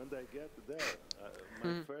Bühne?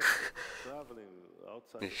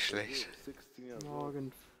 Nicht schlecht.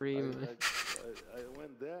 Morgan Freeman. I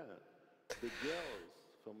went there. The girls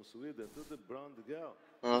from Sweden, the blonde girl.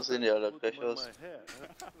 Oh, sehen die alle gleich aus.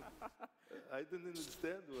 I didn't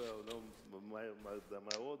understand well.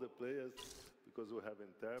 My older players, because we have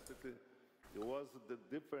interpreted. It was the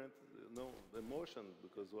different, emotion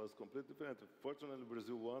because it was completely different. Fortunately,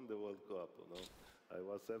 Brazil won the World Cup. I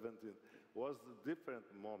was 17. It was a different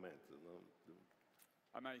moment.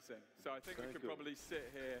 Amazing. So I think we could probably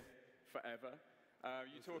sit here forever.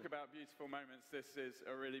 You talk about beautiful moments. This is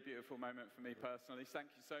a really beautiful moment for me personally.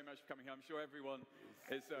 Thank you so much for coming here. I'm sure everyone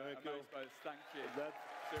is amazed by this. Thank you.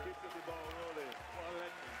 Keep the ball rolling. What a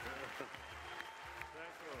legend.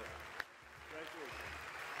 Thank you. Thank you.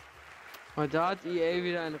 Und da hat EA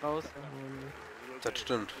wieder einen rausgehauen. Das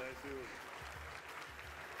stimmt.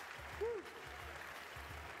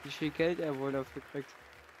 Wie viel Geld er wohl dafür kriegt.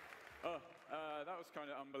 Oh, that was kind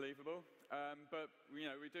of unbelievable, but you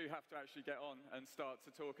know, we do have to actually get on and start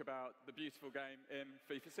to talk about the beautiful game in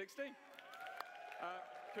FIFA 16.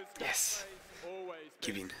 Yes. Always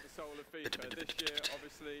been the soul of FIFA. This year,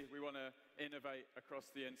 obviously, we want to innovate across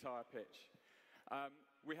the entire pitch.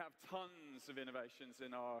 We have tons of innovations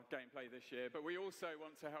in our gameplay this year, but we also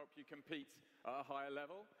want to help you compete at a higher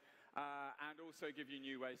level and also give you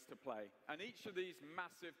new ways to play. And each of these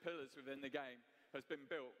massive pillars within the game has been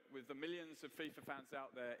built with the millions of FIFA fans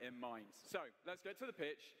out there in mind. So let's get to the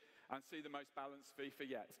pitch and see the most balanced FIFA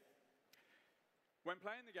yet. When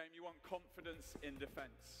playing the game, you want confidence in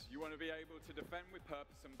defense. You want to be able to defend with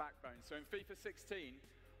purpose and backbone. So in FIFA 16,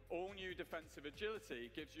 all new defensive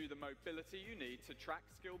agility gives you the mobility you need to track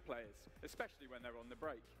skilled players, especially when they're on the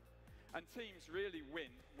break. And teams really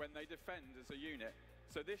win when they defend as a unit.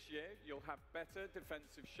 So this year, you'll have better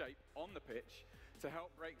defensive shape on the pitch to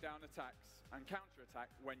help break down attacks and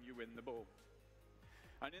counter-attack when you win the ball.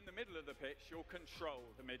 And in the middle of the pitch, you'll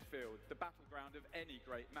control the midfield, the battleground of any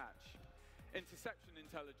great match. Interception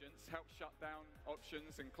intelligence helps shut down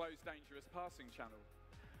options and close dangerous passing channels.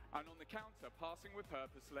 And on the counter, passing with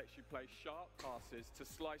purpose lets you play sharp passes to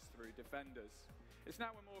slice through defenders. It's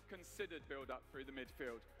now a more considered build-up through the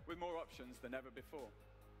midfield, with more options than ever before.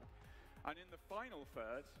 And in the final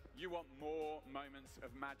third, you want more moments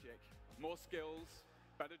of magic, more skills,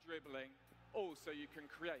 better dribbling, all so you can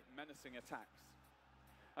create menacing attacks.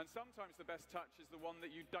 And sometimes the best touch is the one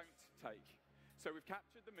that you don't take. So we've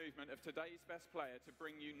captured the movement of today's best player to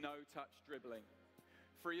bring you no-touch dribbling.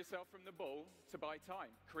 Free yourself from the ball to buy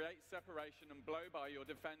time. Create separation and blow by your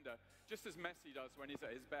defender, just as Messi does when he's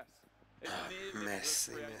at his best. It's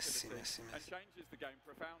Messi. And changes the game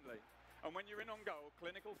profoundly. And when you're in on goal,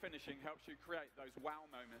 clinical finishing helps you create those wow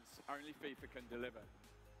moments only FIFA can deliver.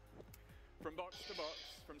 From box to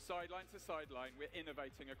box, from sideline to sideline, we're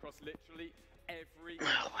innovating across literally every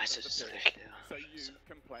inch of the pitch, so you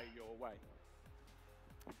can play your way.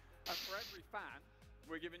 And for every fan,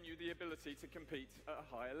 we're giving you the ability to compete at a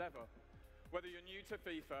higher level. Whether you're new to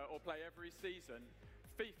FIFA or play every season,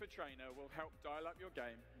 FIFA Trainer will help dial up your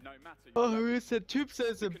game no matter your level. Mir ist der Typ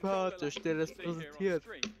sehr sympathisch, der das präsentiert.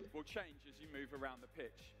 Will change as you move around the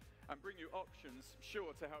pitch and bring you options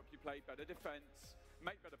sure to help you play better defense,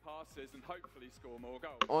 make better passes and hopefully score more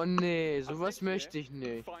goals. Oh nee, sowas möchte ich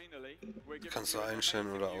nicht. Kannst du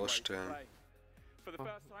einstellen oder ausstellen. For the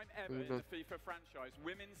first time ever in the FIFA franchise,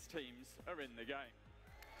 women's teams are in the game.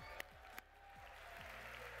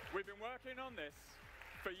 We've been working on this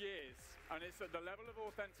for years, and it's at the level of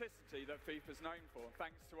authenticity that FIFA's known for,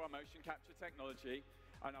 thanks to our motion capture technology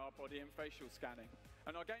and our body and facial scanning.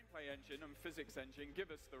 And our gameplay engine and physics engine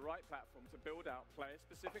give us the right platform to build out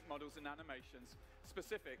player-specific models and animations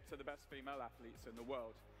specific to the best female athletes in the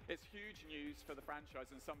world. It's huge news for the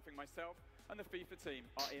franchise and something myself and the FIFA team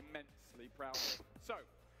are immensely proud of. So,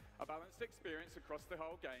 a balanced experience across the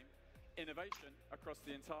whole game, innovation across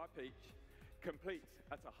the entire pitch, complete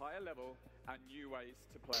at a higher level and new ways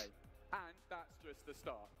to play. And that's just the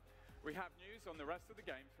start. We have news on the rest of the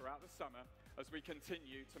game throughout the summer as we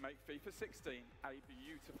continue to make FIFA 16 a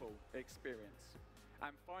beautiful experience.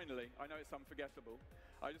 And finally, I know it's unforgettable,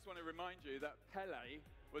 I just want to remind you that Pele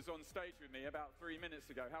was on stage with me about 3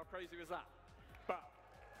 minutes ago. How crazy was that? But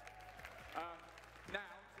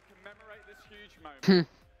now, to commemorate this huge moment,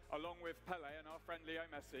 along with Pele and our friend Leo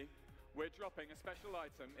Messi, we're dropping a special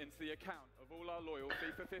item into the account of all our loyal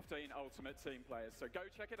FIFA 15 Ultimate Team players. So go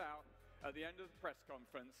check it out at the end of the press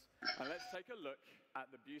conference, and let's take a look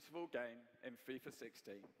at the beautiful game in FIFA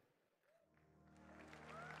 16.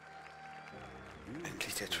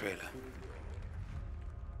 Endlich der Trailer.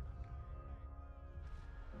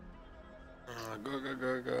 Oh, go, go,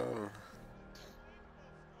 go, go.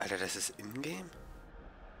 Alter, das ist in-game?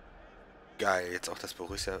 Geil, jetzt auch das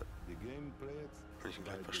Borussia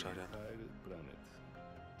Mönchengladbach-Stadion.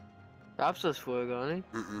 Gab's das vorher gar nicht?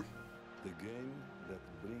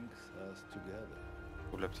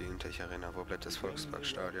 Wo bleibt die Intech Arena? Wo bleibt das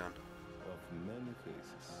Volksparkstadion?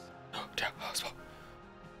 Oh, der HSV.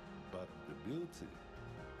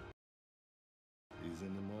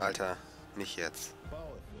 Alter, nicht jetzt.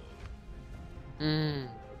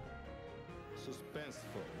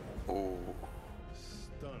 Oh.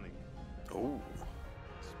 Oh.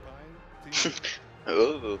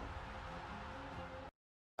 Oh.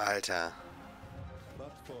 Alter.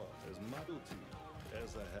 But for as much beauty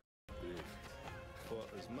as I have created, for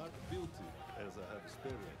as much beauty as I have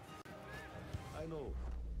experienced, I know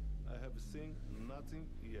I have seen nothing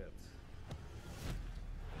yet.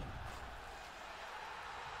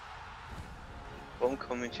 Warum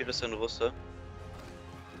kommentiert das ein Russe?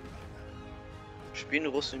 Spielen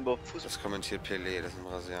Russen überhaupt Fußball? Das kommentiert Pelé, das ist ein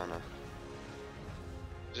Brasilianer.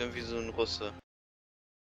 Die sind wie so ein Russe.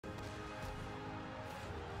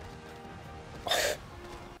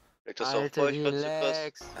 Leckt das auch bei euch so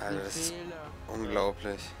krass? Alter, das ist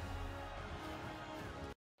unglaublich.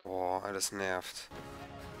 Boah, alles nervt.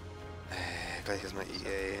 Gleich erstmal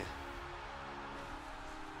EA.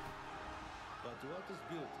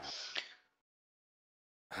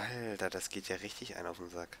 Alter, das geht ja richtig ein auf den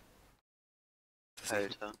Sack.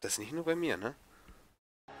 Das ist nicht nur bei mir, ne?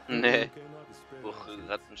 Nee. Auch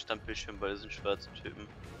gerade ein Standbildschirm bei diesen schwarzen Typen.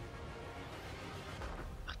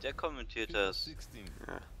 Ach, der kommentiert das.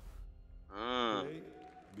 Ja. Ah.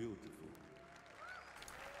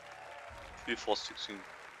 Viel Spaß 16.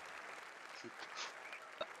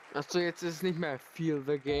 Achso, jetzt ist es nicht mehr Feel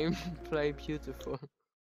the Game, Play Beautiful.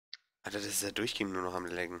 Alter, das ist ja durchgehend nur noch am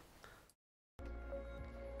Laggen.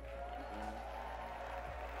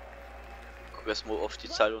 Guck erstmal auf die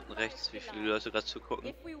Zahl unten rechts, wie viele Leute gerade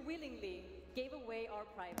zugucken.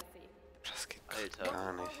 Das geht Alter.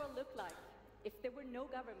 gar nicht.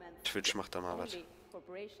 Twitch macht da mal was.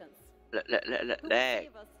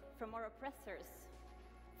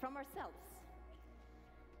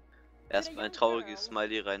 Erstmal ein trauriges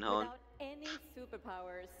Smiley reinhauen.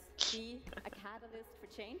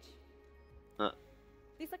 Ja.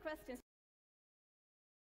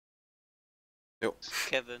 Jo.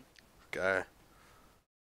 Kevin. Geil.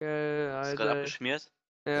 Alter. Ist gerade abgeschmiert?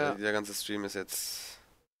 Ja. Der ganze Stream ist jetzt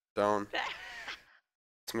down.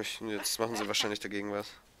 Jetzt machen sie wahrscheinlich dagegen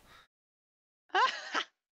was.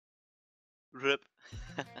 RIP.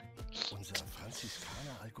 Unser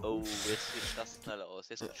Franziskaner-Alkohol. Oh, jetzt geht das Knaller aus.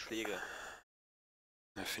 Jetzt mit Schläge.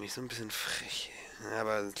 Da finde ich so ein bisschen frech. Ja,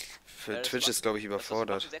 aber für Ja, Twitch ist, glaube ich,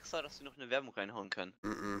 überfordert. Das extra, dass du noch eine Werbung reinhauen können.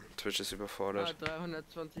 Twitch ist überfordert.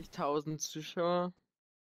 320.000 Zuschauer.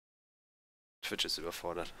 Twitch ist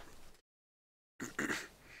überfordert.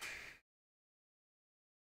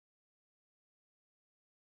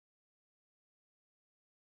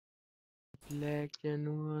 Laggt ja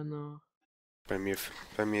nur noch. Bei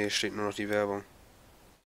mir steht nur noch die Werbung.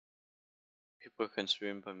 Ich habe kein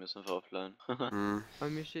Stream, bei mir ist einfach offline. Bei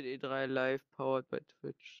mir steht E3 live powered by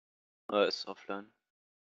Twitch. Ah, ist offline.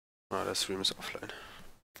 Ah, der Stream ist offline.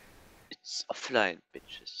 It's offline,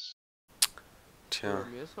 bitches. Tja. Bei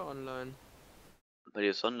mir ist er online. Bei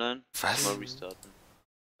dir ist online? Was? Mal restarten.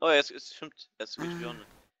 Oh, jetzt stimmt. Jetzt geht wieder online.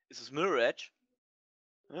 Ist es Mirror Edge?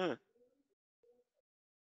 Mirror.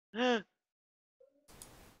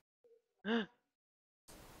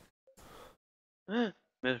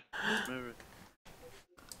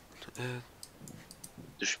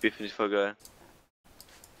 Das Spiel finde ich voll geil.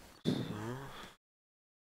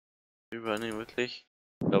 Überall wirklich?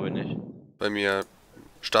 Glaube ich nicht. Bei mir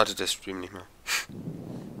startet der Stream nicht mehr.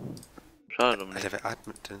 Schade, Dominik. Alter, wer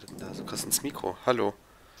atmet denn da so krass ins Mikro? Hallo.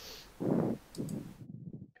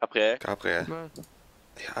 Gabriel? Gabriel.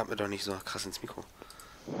 Ich atme doch nicht so krass ins Mikro.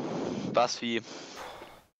 Was wie?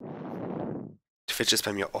 Twitch ist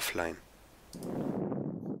bei mir offline.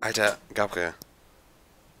 Alter, Gabriel.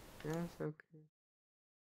 Ja, ist okay.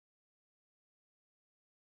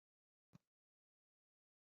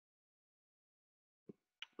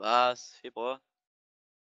 Was? Februar?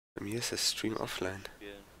 Bei mir ist der Stream offline.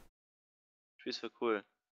 Spiel ist voll cool.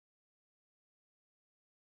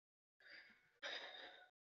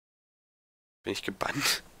 Bin ich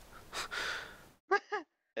gebannt?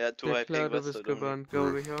 Ja, du Ja halt klar, du irgendwas, bist oder? gebannt,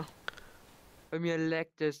 glaube ich auch. Bei mir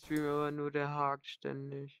laggt der Stream aber nur, der hakt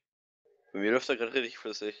ständig. Bei mir läuft er gerade richtig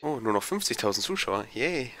flüssig. Oh, nur noch 50.000 Zuschauer.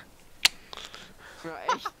 Yay. Ja,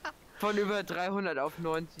 echt. Von über 300 auf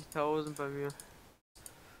 90.000 bei mir.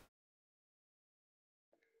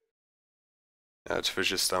 Ja,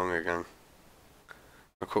 Twitch ist down gegangen.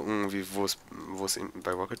 Mal gucken, wo es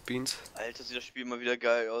bei Rocket Beans. Alter, sieht das Spiel mal wieder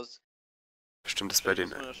geil aus. Bestimmt ist bei den.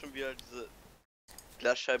 Muss man da schon wieder diese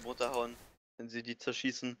Glasscheiben runterhauen, wenn sie die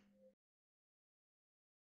zerschießen.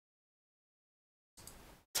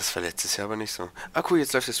 Das war letztes Jahr aber nicht so. Ah cool,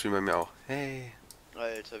 jetzt läuft der Stream bei mir auch. Hey.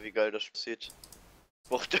 Alter, wie geil das aussieht.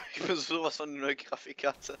 Boah, ich bin sowas von eine neue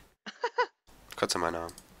Grafikkarte. Kannst du meine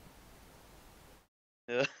haben.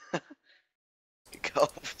 Ja.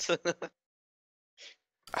 Gekauft.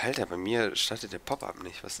 Alter, bei mir startet der Pop-Up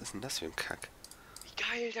nicht. Was ist denn das für ein Kack? Wie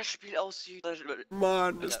geil das Spiel aussieht.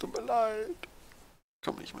 Mann, es tut mir leid.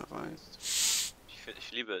 Komm nicht mehr rein.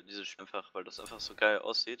 Ich liebe dieses Spiel einfach, weil das einfach so geil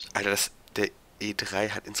aussieht. Alter, der E3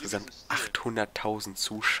 hat insgesamt 800.000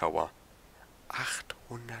 Zuschauer.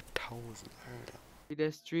 800.000, Alter. Wie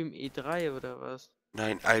der Stream E3 oder was?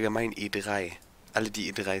 Nein, allgemein E3. Alle,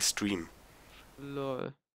 die E3 streamen.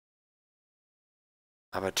 Lol.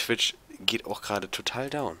 Aber Twitch geht auch gerade total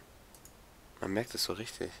down. Man merkt es so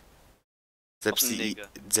richtig. Selbst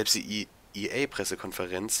die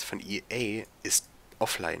EA-Pressekonferenz von EA ist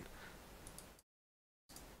offline.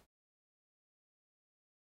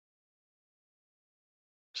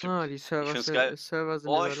 Die Server ich sind, geil. Server sind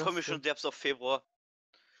Oh, ich freue mich schon selbst auf Februar.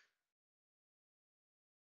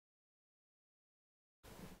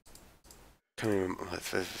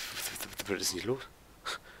 Was ist nicht los?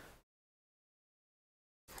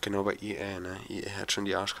 Genau bei EA, ne? EA hat schon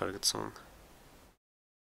die Arschkarte gezogen.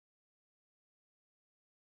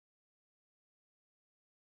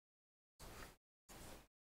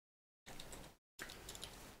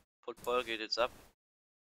 Football geht jetzt ab.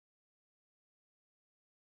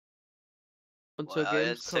 Und zur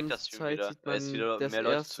Gamescom-Zeit sieht man das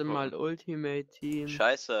erste Mal Ultimate Team.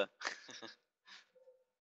 Scheiße.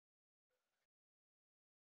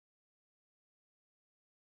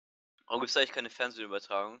 Warum gibt es eigentlich keine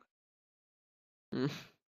Fernsehübertragung? Hm.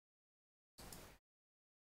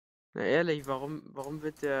 Na ehrlich, warum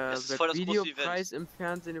wird der Videopreis im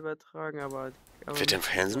Fernsehen übertragen, aber wird der im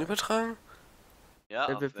Fernsehen übertragen? Ja,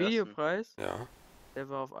 der Videopreis? Ja. Der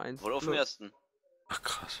war auf 1. Oder auf dem ersten. Ach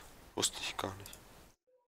krass. Wusste ich gar nicht.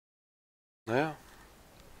 Naja.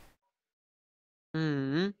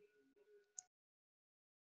 Mhm.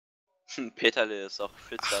 Peterle ist auch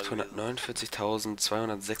fit.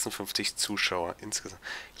 849.256 Zuschauer insgesamt.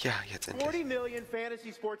 Ja, jetzt endlich.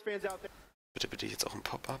 Bitte jetzt auch ein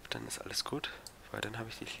Pop-up, dann ist alles gut. Weil dann habe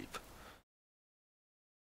ich dich lieb.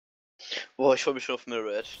 Boah, ich freue mich schon auf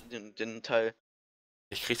Mirror Edge, den Teil.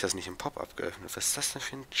 Ich krieg das nicht im Pop-up geöffnet. Was ist das denn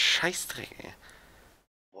für ein Scheißdreck, ey?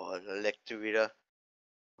 Boah, da leckt du wieder.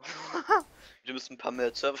 Du musst ein paar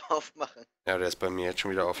mehr Server aufmachen. Ja, der ist bei mir jetzt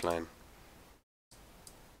schon wieder offline.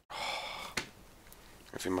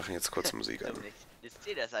 Wir machen jetzt kurz Musik an. Jetzt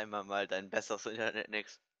seh das einmal mal, dein besseres Internet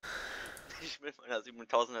nix. Ich mit meiner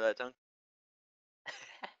 7000er Leitung.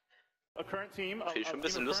 Finde ich schon ein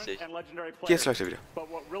bisschen lustig. Jetzt läuft er wieder.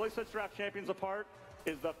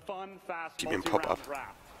 Gib mir ein Pop-up.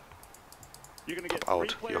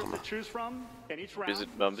 Pop-out, wie auch immer. Wir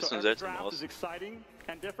sieht mal ein bisschen seltsam aus. It's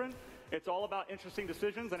all about interesting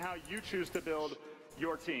decisions and how you choose to build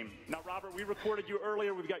your team. Now, Robert, we recorded you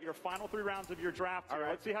earlier. We've got your final 3 rounds of your draft here. All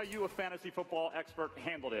right. Let's see how you, a fantasy football expert,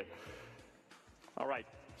 handled it. All right.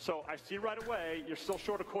 So I see right away you're still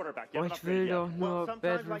short a quarterback. Oh, ich will doch nur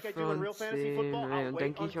Battlefront sehen. Ey, und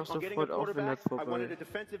dann gehe ich auch sofort auf, wenn das vorbei ist.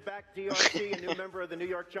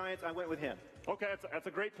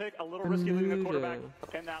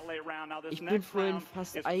 Ich bin vorhin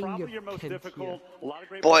fast eingepennt hier.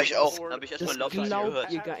 Boah, ich auch. Hab ich erstmal laut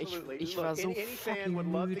gehört. Ich war so fucking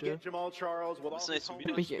müde. Bist du nicht so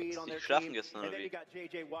müde? Hast du nicht geschlafen gestern oder wie? Ich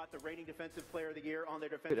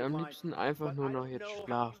würde am liebsten einfach nur noch jetzt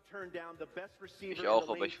schlafen. Ich auch,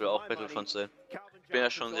 aber ich will auch Battlefront sehen. Ich bin ja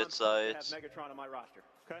schon jetzt seit... Kann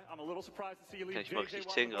ich mal richtig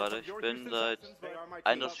zählen gerade. Ich bin seit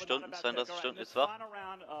 31 Stunden, 32 Stunden jetzt wach.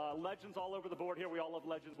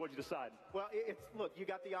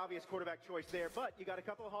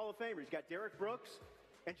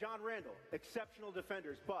 And John Randall, exceptional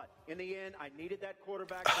defenders, but in the end, I needed that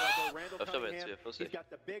quarterback, so I go Randall Cunningham. He's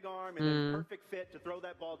got the big arm and the perfect fit to throw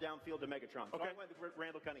that ball downfield to Megatron. So I went with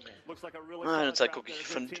Randall Cunningham. Looks like a really eine Zeit gucke ich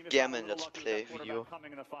von Gabriel Let's Play Video.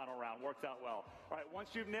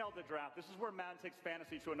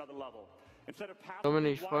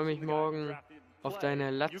 Dominik, ich freue mich morgen auf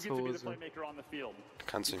deine Latzhose.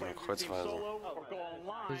 Kannst du nicht mal kreuzweise.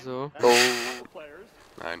 Wieso? Oh.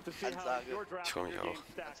 Nein. Ich freue mich auch.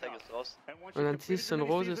 Und dann ziehst du ein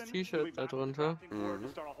roses T-Shirt da drunter.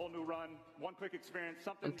 Mhm.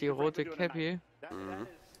 Und die rote Cappy. Mhm.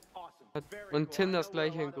 Und Tim das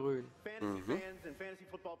gleiche in grün. Mhm.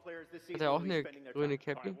 Hat er auch eine grüne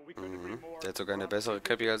Cappy? Mhm. Der hat sogar eine bessere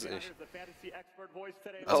Cappy als ich.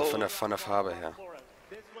 Also von der Farbe her.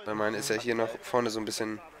 Bei meinen ist er hier noch vorne so ein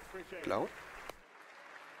bisschen blau.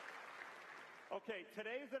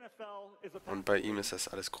 Und bei ihm ist das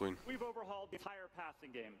alles grün.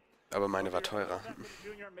 Aber meine war teurer.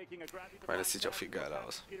 Meine sieht auch viel geiler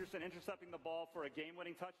aus.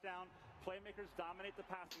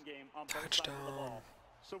 Touchdown.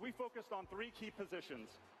 So we focused on 3 key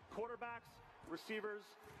positions: quarterbacks, receivers,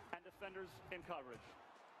 and defenders in coverage.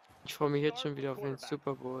 Ich freue mich jetzt schon wieder auf den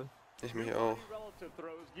Super Bowl. Ich mich auch.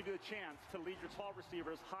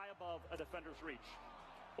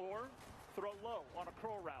 Throw low on a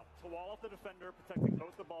curl route to wall off the defender, protecting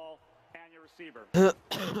both the ball and your receiver. As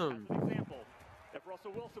an example, if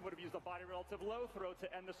Russell Wilson would have used a body relative low throw to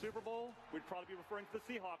end the Super Bowl, we'd probably be referring to the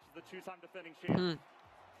Seahawks as the 2-time defending champions.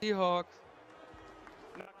 Seahawks.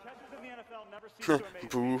 Now, catches in the NFL never cease to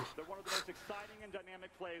amaze me. They're one of the most exciting and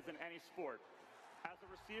dynamic plays in any sport. As a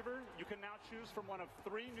receiver, you can now choose from one of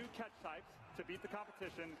 3 new catch types to beat the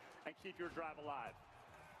competition and keep your drive alive.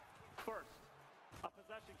 First, a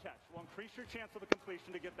possession catch will increase your chance of a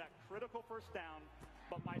completion to get that critical first down,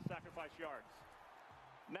 but might sacrifice yards.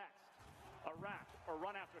 Next, a rack or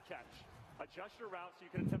run after catch. Adjust your route so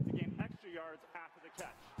you can attempt to gain extra yards after the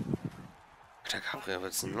catch. Alter Gabriel,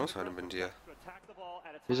 was ist denn los heute mit dir?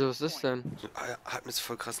 Wieso, was ist denn? Hat mir so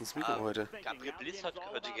voll krass ins Mikro heute. Gabriel Blitz hat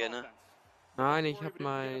heute gerne. Nein, ich habe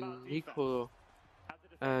mein Mikro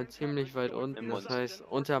ziemlich weit unten, das heißt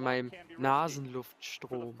unter meinem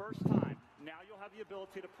Nasenluftstrom.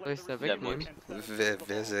 Soll ich es da wegnehmen?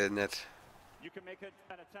 Wäre sehr nett.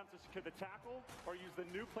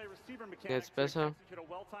 Jetzt besser?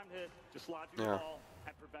 Ja,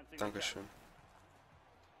 dankeschön.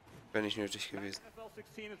 Wäre nicht nötig gewesen.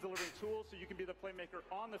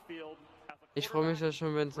 Ich freue mich ja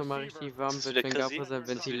schon, wenn es nochmal richtig warm wird, wenn Gabriel seinen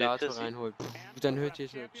Ventilator reinholt. Dann hört ihr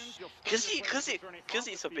so. Chrissy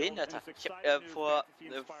ist so behindert. Ich habe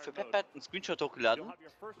für Pepper einen Screenshot hochgeladen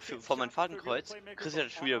vor meinem Fadenkreuz. Chrissy hat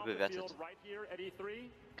das schon wieder bewertet.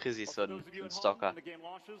 Chrissy ist so ein Stalker.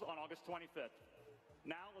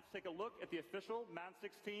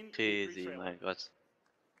 Chrissy, mein Gott.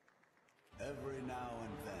 Every now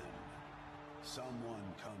and then, someone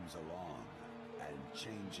comes along and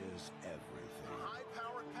changes everything. The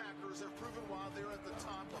high-powered Packers have proven why they're at the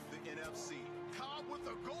top of the NFC. Cobb with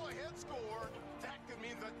a go-ahead score. That could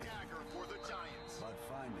mean the dagger for the Giants. But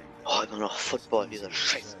finding Oh, immer noch Football, dieser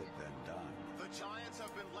Scheiß.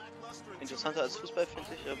 Interessanter als Fußball,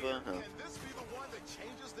 finde ich, aber ja.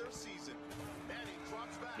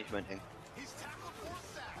 Nicht mein Ding.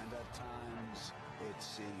 And at times, it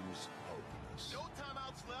seems hopeless. No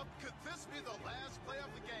timeouts left. Could this be the last play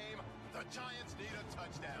of the game? The Giants need a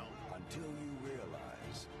touchdown. Until you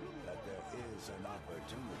realize that there is an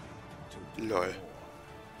opportunity to do Lol. more.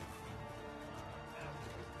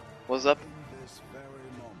 What's up? In this very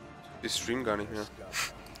moment, Ich stream gar nicht mehr.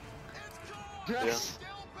 Ja.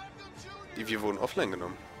 Wir wurden offline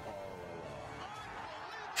genommen.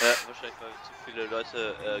 Ja, wahrscheinlich, weil zu viele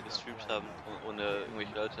Leute gestreamt haben, ohne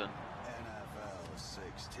irgendwelche Leute.